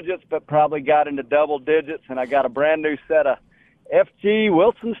single digits, but probably got into double digits. And I got a brand new set of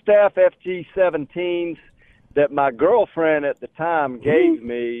Wilson Staff FG 17s that my girlfriend at the time gave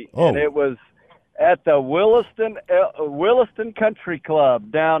me. Oh. And it was at the Williston Country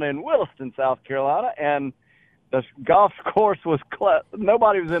Club down in Williston, South Carolina. And the golf course was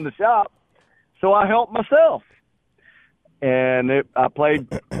nobody was in the shop, so I helped myself. And I played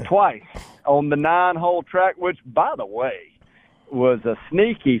twice on the 9-hole track, which, by the way, was a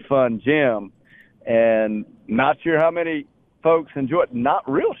sneaky fun gym. And not sure how many folks enjoy it. Not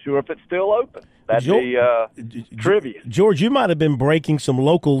real sure if it's still open. That's the trivia. George, you might have been breaking some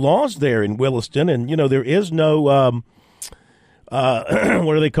local laws there in Williston, and, there is no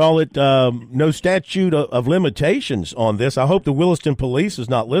what do they call it? No statute of limitations on this. I hope the Williston police is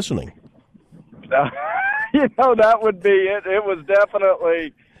not listening. That would be it. It was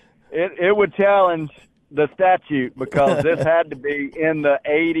definitely it would challenge the statute because this had to be in the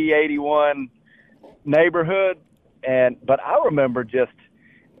 80, 81 neighborhood. But I remember just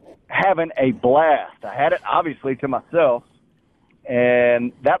having a blast. I had it obviously to myself.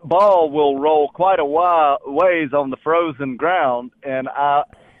 And that ball will roll quite a ways on the frozen ground. And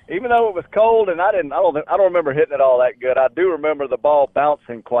even though it was cold, and I don't remember hitting it all that good. I do remember the ball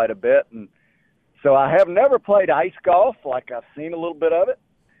bouncing quite a bit. And so I have never played ice golf. Like I've seen a little bit of it.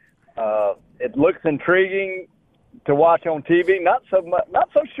 It looks intriguing to watch on TV. Not so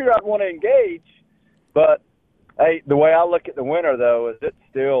sure I'd want to engage. But hey, the way I look at the winter though is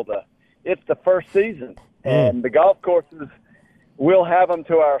it's the first season, and the golf courses. We'll have them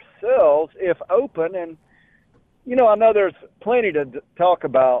to ourselves if open. And, I know there's plenty to talk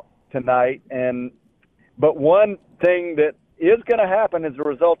about tonight. But one thing that is going to happen as a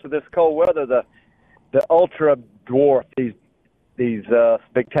result of this cold weather, the ultra dwarf, these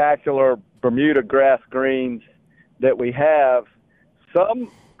spectacular Bermuda grass greens that we have,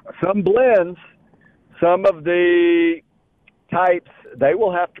 some blends, some of the types, they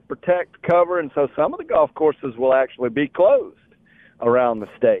will have to protect, cover. And so some of the golf courses will actually be closed around the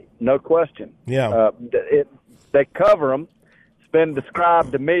state, no question. Yeah. They cover them. It's been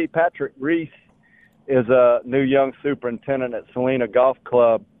described to me. Patrick Reese is a new young superintendent at Salina Golf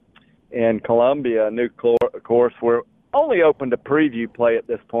Club in Columbia, a new course. We're only open to preview play at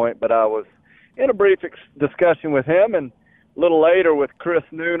this point, but I was in a brief discussion with him, and a little later with Chris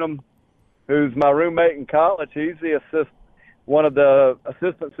Noonan, who's my roommate in college. He's one of the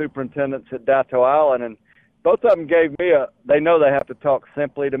assistant superintendents at Datto Island, and both of them gave me they know they have to talk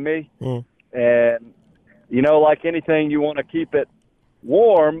simply to me. And, like anything, you want to keep it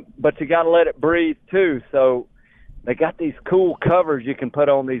warm, but you got to let it breathe too. So they got these cool covers you can put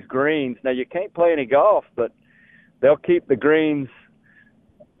on these greens. Now, you can't play any golf, but they'll keep the greens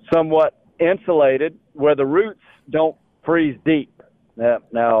somewhat insulated where the roots don't freeze deep.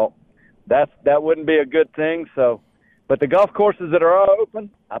 Now, that wouldn't be a good thing, so... But the golf courses that are open,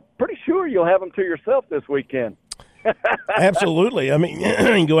 I'm pretty sure you'll have them to yourself this weekend. Absolutely. I mean, you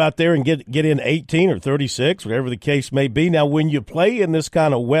can go out there and get in 18 or 36, whatever the case may be. Now, when you play in this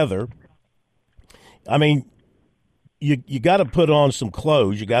kind of weather, I mean, you got to put on some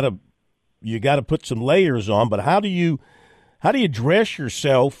clothes. You got to you got to put some layers on. But how do you dress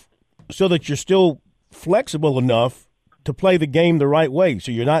yourself so that you're still flexible enough to play the game the right way,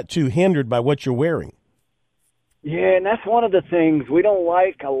 so you're not too hindered by what you're wearing? Yeah, and that's one of the things. We don't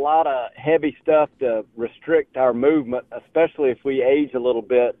like a lot of heavy stuff to restrict our movement, especially if we age a little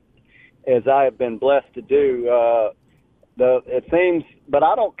bit, as I have been blessed to do. It seems, but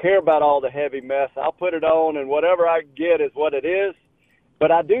I don't care about all the heavy mess. I'll put it on, and whatever I get is what it is.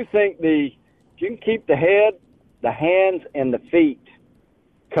 But I do think if you can keep the head, the hands, and the feet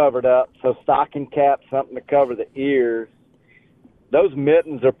covered up, so stocking caps, something to cover the ears. Those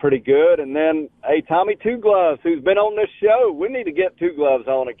mittens are pretty good. And then, hey, Tommy Two Gloves, who's been on this show, we need to get Two Gloves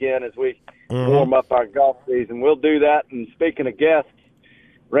on again as we warm up our golf season. We'll do that. And speaking of guests,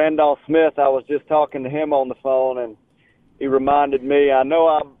 Randolph Smith, I was just talking to him on the phone, and he reminded me, I know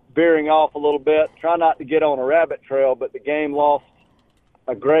I'm veering off a little bit, try not to get on a rabbit trail, but the game lost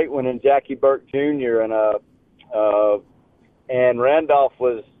a great one in Jackie Burke Jr. And Randolph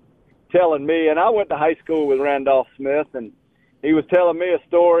was telling me, and I went to high school with Randolph Smith, and he was telling me a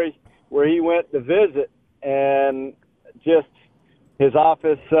story where he went to visit and just his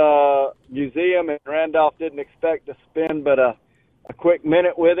office museum, and Randolph didn't expect to spend but a quick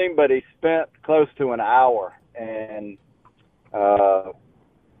minute with him, but he spent close to an hour. And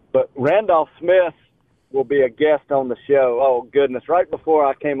but Randolph Smith will be a guest on the show. Oh, goodness. Right before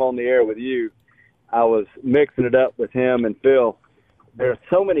I came on the air with you, I was mixing it up with him and Phil. There's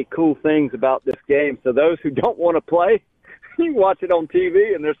so many cool things about this game. So those who don't want to play, you can watch it on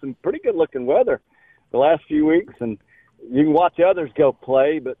TV, and there's some pretty good-looking weather the last few weeks, and you can watch others go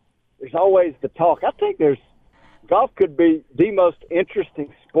play, but there's always the talk. I think golf could be the most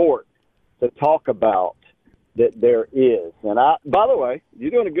interesting sport to talk about that there is. And by the way,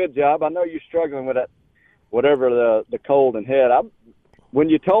 you're doing a good job. I know you're struggling with that, whatever the cold and head. When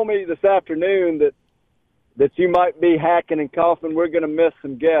you told me this afternoon that you might be hacking and coughing, we're going to miss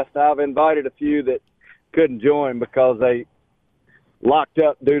some guests. I've invited a few that couldn't join because they locked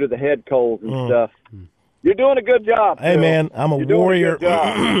up due to the head colds and stuff. You're doing a good job. Hey, Phil. man, I'm a warrior.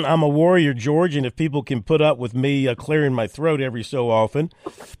 I'm a warrior, George, and if people can put up with me clearing my throat every so often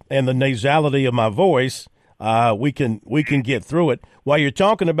and the nasality of my voice, we can get through it. While you're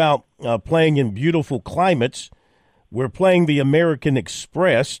talking about playing in beautiful climates, we're playing the American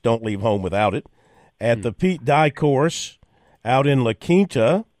Express, don't leave home without it, at the Pete Dye course out in La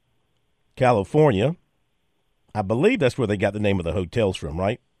Quinta, California. I believe that's where they got the name of the hotels from,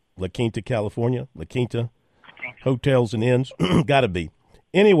 right? La Quinta, California. La Quinta Hotels and Inns. Got to be.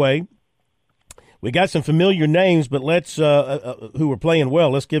 Anyway, we got some familiar names, but let's who are playing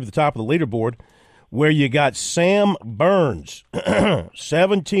well. Let's give the top of the leaderboard, where you got Sam Burns,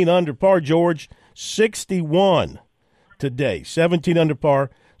 17 under par, George, 61 today. 17 under par,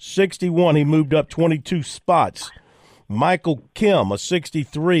 61. He moved up 22 spots. Michael Kim, a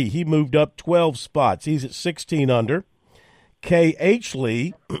 63. He moved up 12 spots. He's at 16 under. K.H.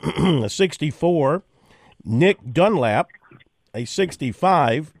 Lee, a 64. Nick Dunlap, a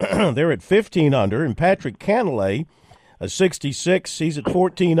 65. They're at 15 under. And Patrick Cantlay, a 66. He's at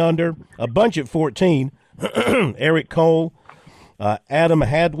 14 under. A bunch at 14. Eric Cole, Adam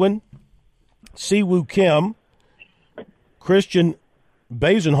Hadwin, Siwoo Kim, Christian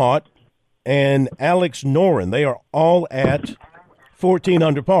Bazenhot, and Alex Noren. They are all at 14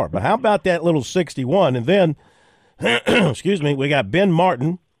 under par. But how about that little 61? And then, excuse me, we got Ben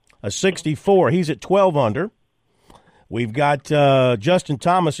Martin, a 64. He's at 12 under. We've got Justin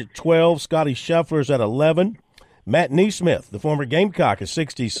Thomas at 12. Scotty Scheffler's at 11. Matt Neesmith, the former Gamecock, is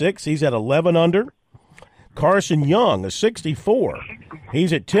 66. He's at 11 under. Carson Young, a 64.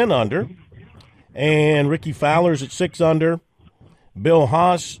 He's at 10 under. And Ricky Fowler's at 6 under. Bill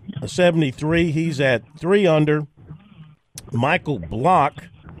Haas, a 73. He's at 3 under. Michael Block,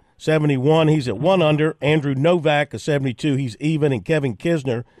 71. He's at 1 under. Andrew Novak, a 72. He's even. And Kevin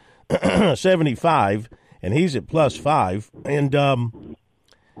Kisner, 75. And he's at +5. And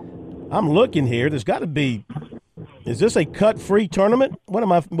I'm looking here. There's got to be. Is this a cut-free tournament? What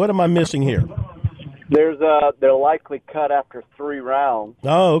am I missing here? They're likely cut after 3 rounds.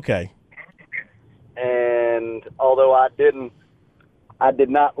 Oh, okay. And although I did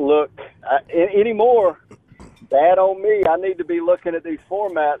not look anymore. Bad on me. I need to be looking at these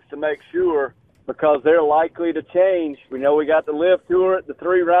formats to make sure, because they're likely to change. We know we got the Live Tour at the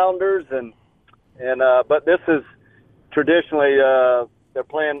 3-rounders, and but this is traditionally they're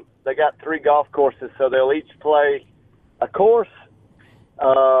playing. They got 3 golf courses, so they'll each play a course.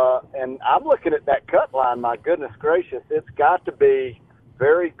 And I'm looking at that cut line. My goodness gracious, it's got to be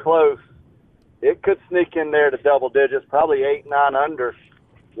very close. It could sneak in there to double digits, probably 8, 9 under.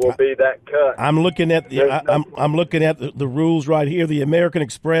 will be that cut. I'm looking at I'm looking at the rules right here. The American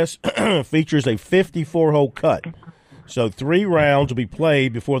Express features a 54-hole cut. So 3 rounds will be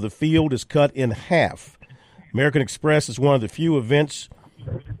played before the field is cut in half. American Express is one of the few events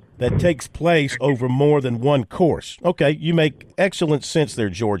that takes place over more than one course. Okay, you make excellent sense there,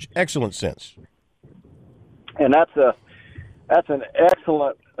 George. Excellent sense. And that's an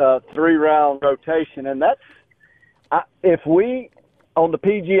excellent 3-round rotation. And if we on the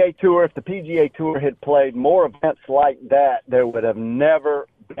PGA Tour, if the PGA Tour had played more events like that, there would have never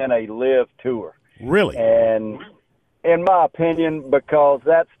been a Live Tour. Really? And in my opinion, because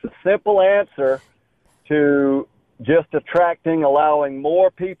that's the simple answer to just attracting, allowing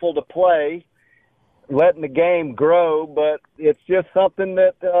more people to play, letting the game grow, but it's just something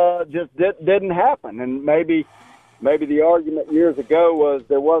that just didn't happen. And maybe the argument years ago was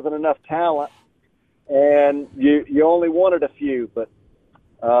there wasn't enough talent, and you only wanted a few. But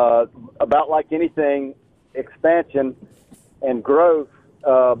about like anything, expansion and growth,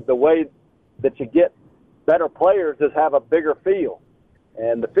 the way that you get better players is have a bigger field.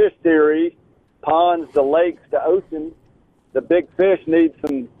 And the fish theory, ponds to lakes to oceans, the big fish need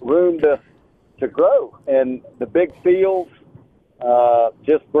some room to grow. And the big fields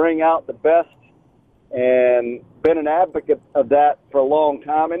just bring out the best, and been an advocate of that for a long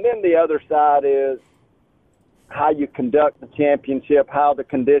time. And then the other side is how you conduct the championship, how the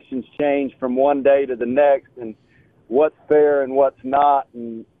conditions change from one day to the next, and what's fair and what's not.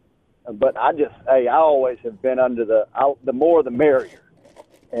 But I always have been under the more the merrier.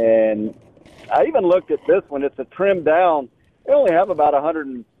 And I even looked at this one. It's a trimmed down. They only have about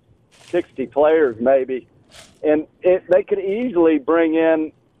 160 players maybe. And they could easily bring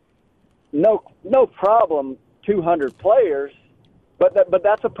in, no problem, 200 players. But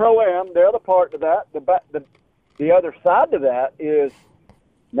that's a pro-am. The other part of that, the other side to that is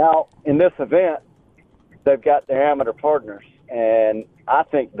now in this event, they've got their amateur partners. And I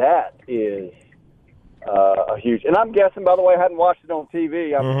think that is a huge. And I'm guessing, by the way, I hadn't watched it on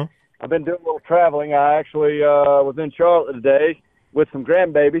TV. I've been doing a little traveling. I actually was in Charlotte today with some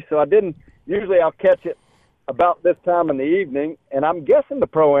grandbabies, so I didn't. Usually I'll catch it about this time in the evening, and I'm guessing the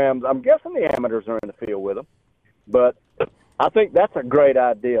pro-ams, I'm guessing the amateurs are in the field with them. But I think that's a great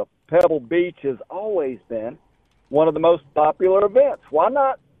idea. Pebble Beach has always been one of the most popular events. Why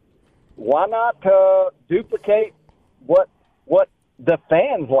not duplicate what the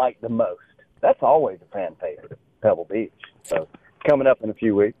fans like the most? That's always a fan favorite, Pebble Beach. So coming up in a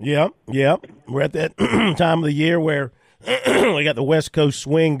few weeks. Yeah. We're at that time of the year where we got the West Coast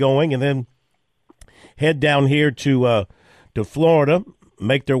swing going, and then head down here to Florida,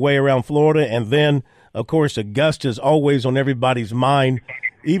 make their way around Florida, and then, of course, Augusta's always on everybody's mind.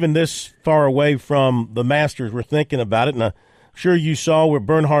 Even this far away from the Masters, we're thinking about it. And I'm sure you saw where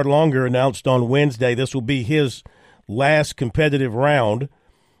Bernhard Langer announced on Wednesday this will be his last competitive round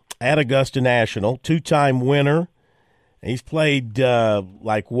at Augusta National, 2-time winner. He's played,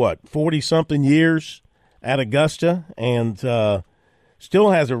 40-something years at Augusta, and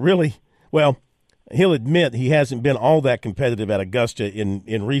still has a really, well, he'll admit he hasn't been all that competitive at Augusta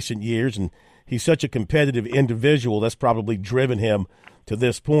in recent years, and he's such a competitive individual that's probably driven him to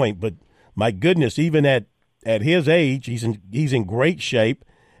this point. But my goodness, even at his age, he's in great shape.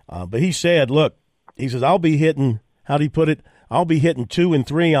 But he said, look, he says, I'll be hitting, how'd he put it? I'll be hitting 2 and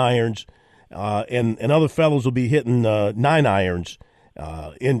 3 irons, and other fellows will be hitting 9 irons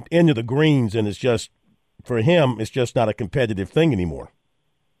into the greens, and it's just, for him, it's just not a competitive thing anymore.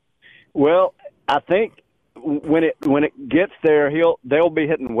 Well, I think when it gets there, they'll be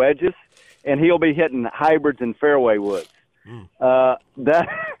hitting wedges, and he'll be hitting hybrids and fairway woods. But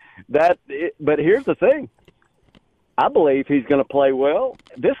here's the thing. I believe he's going to play well.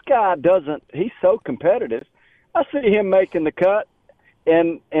 This guy he's so competitive. I see him making the cut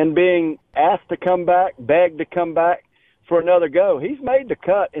and being asked to come back, begged to come back for another go. He's made the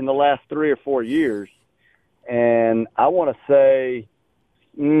cut in the last 3 or 4 years. And I want to say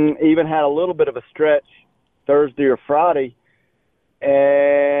even had a little bit of a stretch Thursday or Friday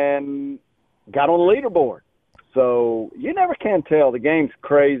and got on the leaderboard. So you never can tell. The game's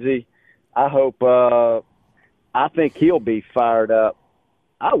crazy. I think he'll be fired up.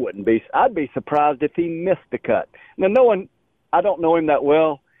 I'd be surprised if he missed the cut. Now, I don't know him that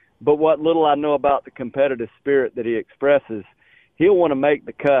well, but what little I know about the competitive spirit that he expresses, he'll want to make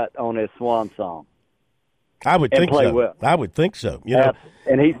the cut on his swan song. I would think so. Well. I would think so. You know,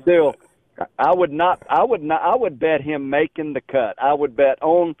 and he's still. I would bet him making the cut. I would bet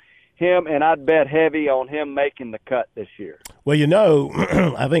on him, and I'd bet heavy on him making the cut this year. Well,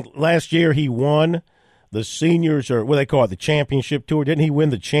 I think last year he won the seniors, or what they call it, the championship tour. Didn't he win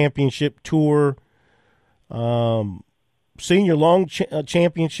the championship tour? Senior long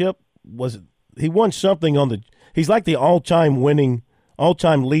championship, he won something on the. He's like the all-time leading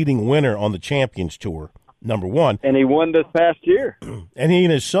winner on the Champions Tour, number one. And he won this past year. And he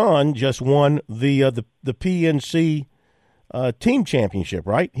and his son just won the PNC team championship,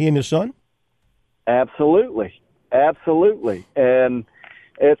 right? He and his son. Absolutely. And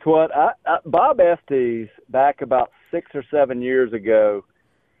it's what Bob Estes back about 6 or 7 years ago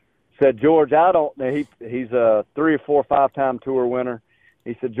said, George, I don't know. He's a 3 or 4 or 5-time tour winner.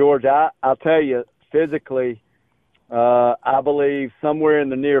 He said, George, I'll tell you, physically, I believe somewhere in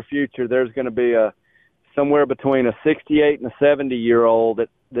the near future there's going to be somewhere between a 68 and a 70-year-old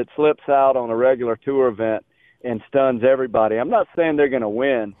that slips out on a regular tour event and stuns everybody. I'm not saying they're going to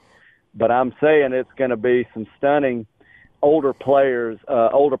win, but I'm saying it's going to be some stunning older player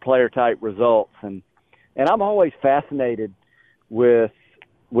type results. And I'm always fascinated with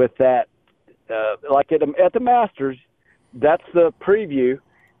that. Like at the Masters, that's the preview,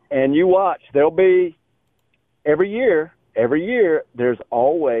 and you watch. There'll be every year. There's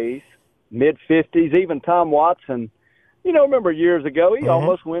always mid-50s. Even Tom Watson. Remember years ago, he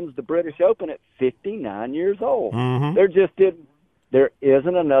almost wins the British Open at 59 years old. There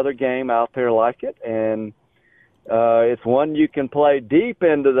isn't another game out there like it, and it's one you can play deep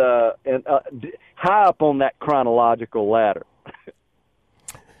into high up on that chronological ladder.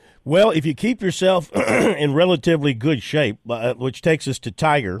 Well, if you keep yourself in relatively good shape, which takes us to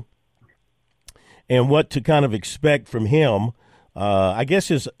Tiger, and what to kind of expect from him, I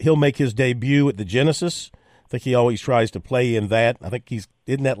guess he'll make his debut at the Genesis. I think he always tries to play in that. I think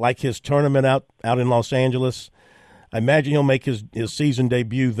isn't that like his tournament out in Los Angeles? I imagine he'll make his season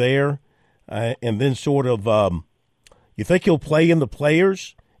debut there, and then sort of. You think he'll play in the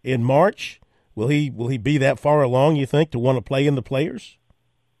Players in March? Will he be that far along? You think to want to play in the Players?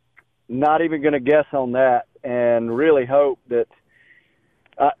 Not even going to guess on that, and really hope that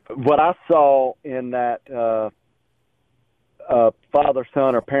what I saw in that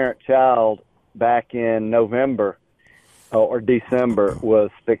father-son or parent-child back in November or December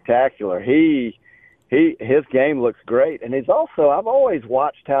was spectacular. His game looks great, and I've always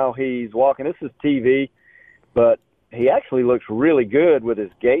watched how he's walking. This is TV, but he actually looks really good with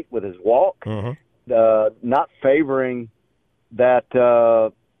his gait, with his walk, not favoring that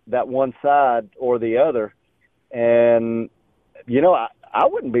one side or the other. And, I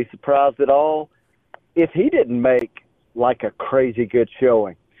wouldn't be surprised at all if he didn't make like a crazy good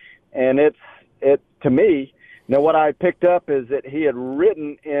showing. And to me, what I picked up is that he had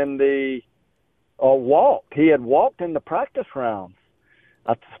ridden in the walk. He had walked in the practice rounds.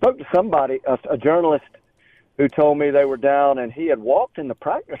 I spoke to somebody, a journalist, who told me they were down, and he had walked in the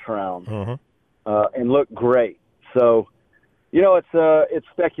practice rounds and looked great. So, it's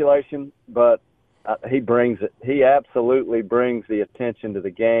speculation, but he brings it. He absolutely brings the attention to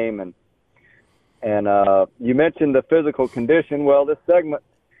the game. And you mentioned the physical condition. Well, this segment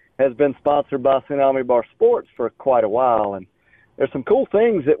has been sponsored by Tsunami Bar Sports for quite a while, and there's some cool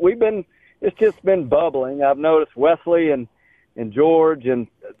things that it's just been bubbling. I've noticed Wesley and George, and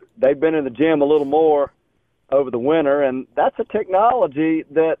they've been in the gym a little more over the winter, and that's a technology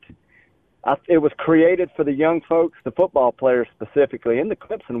that it was created for the young folks, the football players specifically, in the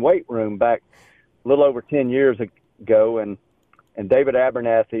Clemson weight room back a little over 10 years ago, and David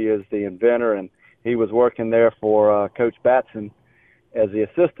Abernathy is the inventor, and he was working there for Coach Batson as the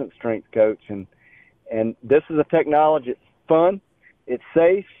assistant strength coach, and this is a technology. It's fun, it's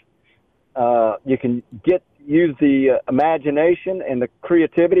safe, you can use the imagination and the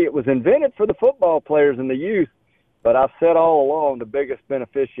creativity. It was invented for the football players and the youth, but I've said all along the biggest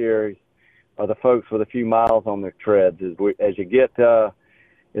beneficiaries are the folks with a few miles on their treads. As you get,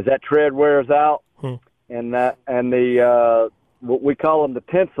 as that tread wears out, and the what we call them the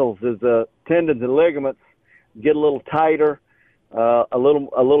tensils, is the tendons and ligaments get a little tighter, a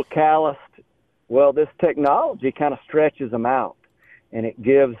little calloused. Well, this technology kind of stretches them out, and it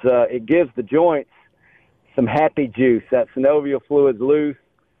gives the joints some happy juice. That synovial fluid's loose,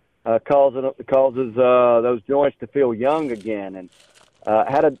 causes those joints to feel young again. And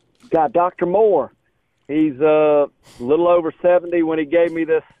had a guy, Dr. Moore. He's a little over 70 when he gave me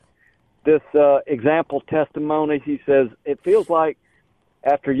this example testimony. He says, it feels like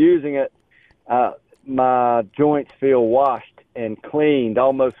after using it, my joints feel washed and cleaned,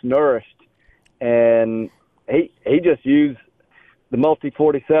 almost nourished. And he just used the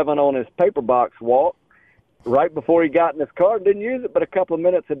Multi-47 on his paper box walk right before he got in his car. Didn't use it but a couple of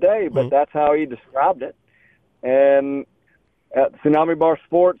minutes a day, but that's how he described it. And at Tsunami Bar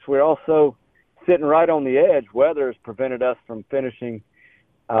Sports, we also sitting right on the edge. Weather has prevented us from finishing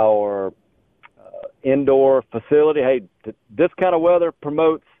our indoor facility. Hey, this kind of weather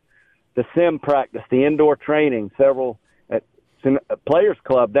promotes the sim practice, the indoor training. Several at Players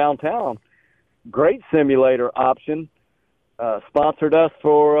Club downtown, great simulator option, sponsored us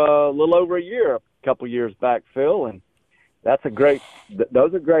for a little over a year, a couple years back, Phil, and those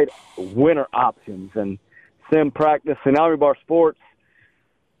are great winter options. And sim practice, Tsunami Bar Sports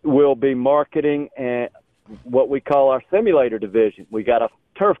will be marketing what we call our simulator division. We got a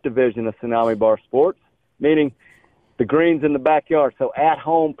turf division of Tsunami Bar Sports, meaning the greens in the backyard. So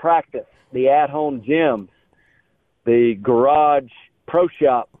at-home practice, the at-home gyms, the garage pro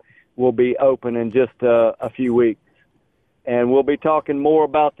shop will be open in just a few weeks. And we'll be talking more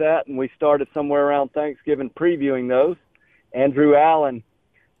about that, and we started somewhere around Thanksgiving previewing those. Andrew Allen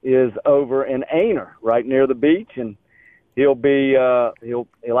is over in Aner, right near the beach, and he'll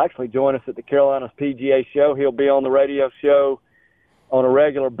actually join us at the Carolinas PGA show. He'll be on the radio show on a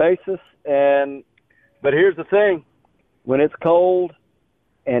regular basis. But here's the thing. When it's cold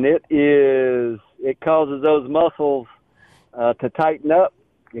and it causes those muscles to tighten up,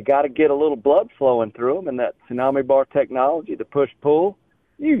 you got to get a little blood flowing through them, and that Tsunami Bar technology, the push-pull,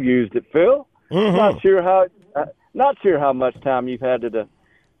 you've used it, Phil. Mm-hmm. Not sure how much time you've had to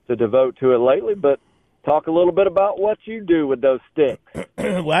devote to it lately, but talk a little bit about what you do with those sticks.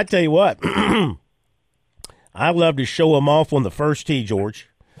 Well, I tell you what, I love to show them off on the first tee, George.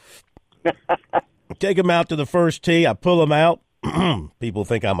 Take them out to the first tee. I pull them out. People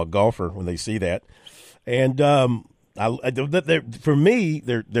think I'm a golfer when they see that. And for me,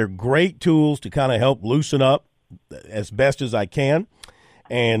 they're great tools to kind of help loosen up as best as I can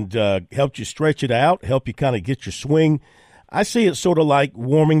and help you stretch it out, help you kind of get your swing. I see it sort of like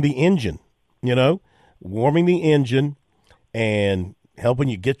warming the engine, warming the engine and helping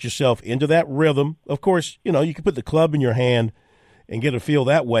you get yourself into that rhythm. Of course, you can put the club in your hand and get a feel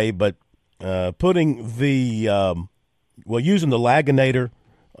that way, but putting using the Laginator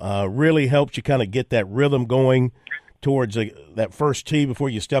really helps you kind of get that rhythm going towards that first tee before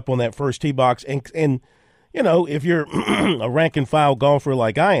you step on that first tee box. And if you're a rank and file golfer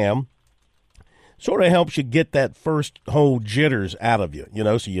like I am, sort of helps you get that first hole jitters out of you,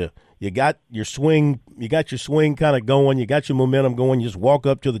 so you got your swing kind of going, you got your momentum going, you just walk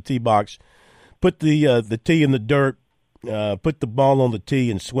up to the tee box, put the tee in the dirt, put the ball on the tee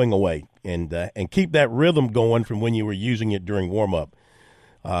and swing away and keep that rhythm going from when you were using it during warm up.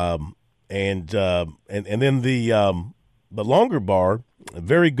 And then the longer bar,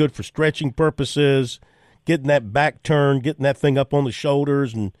 very good for stretching purposes, getting that back turn, getting that thing up on the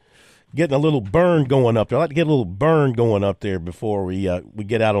shoulders, and getting a little burn going up there. I like to get a little burn going up there before we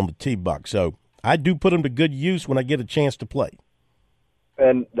get out on the tee box. So I do put them to good use when I get a chance to play.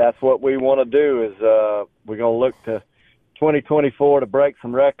 And that's what we want to do is we're going to look to 2024 to break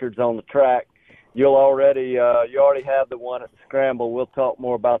some records on the track. You already have the one at the Scramble. We'll talk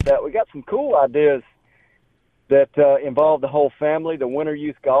more about that. We got some cool ideas that involve the whole family. The Winter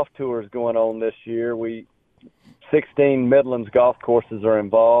Youth Golf Tour is going on this year. 16 Midlands golf courses are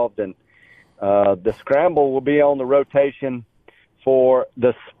involved, and the Scramble will be on the rotation for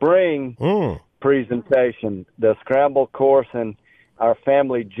the spring presentation. The Scramble course and our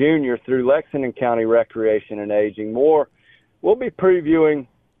family junior through Lexington County Recreation and Aging. We'll be previewing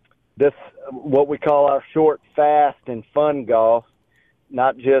this, what we call our short, fast, and fun golf,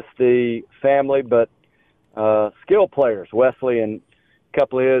 not just the family, but skill players. Wesley and a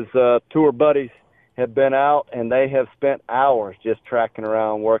couple of his tour buddies have been out, and they have spent hours just tracking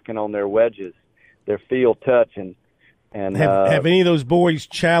around, working on their wedges, their field touch, and have any of those boys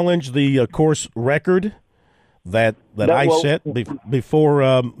challenged the course record that I set before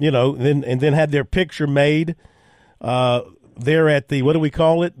then had their picture made there at the, what do we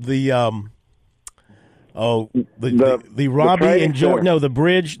call it, the Robbie and George, no, the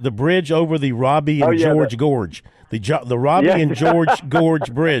bridge over the Robbie and George Gorge, the Robbie and George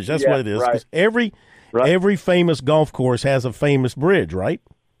Gorge Bridge. That's what it is. Right. Every famous golf course has a famous bridge, right?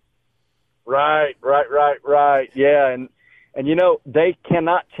 Right. Yeah, and they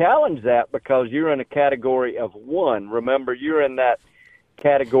cannot challenge that because you're in a category of one. Remember, you're in that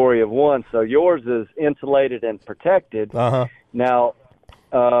category of one, so yours is insulated and protected. Uh-huh. Now,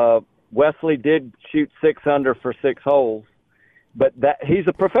 Wesley did shoot 6 under for 6 holes, but he's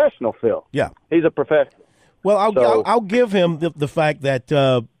a professional, Phil. Yeah, he's a professional. Well, I'll give him the fact that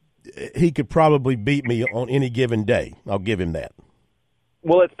he could probably beat me on any given day. I'll give him that.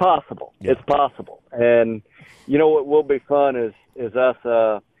 Well, it's possible. Yeah. It's possible. And what will be fun is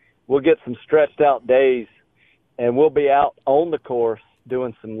us. We'll get some stretched out days, and we'll be out on the course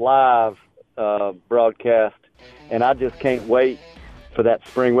doing some live broadcast, and I just can't wait for that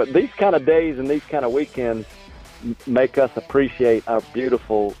spring. These kind of days and these kind of weekends make us appreciate our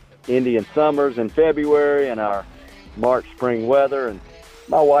beautiful Indian summers in February and our March spring weather. And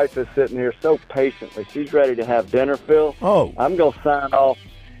my wife is sitting here so patiently. She's ready to have dinner, Phil. Oh. I'm going to sign off.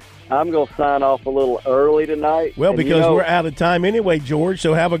 A little early tonight. Well, because we're out of time anyway, George,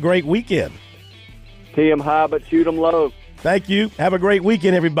 so have a great weekend. Tee 'em high, but shoot 'em low. Thank you. Have a great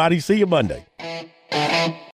weekend, everybody. See you Monday.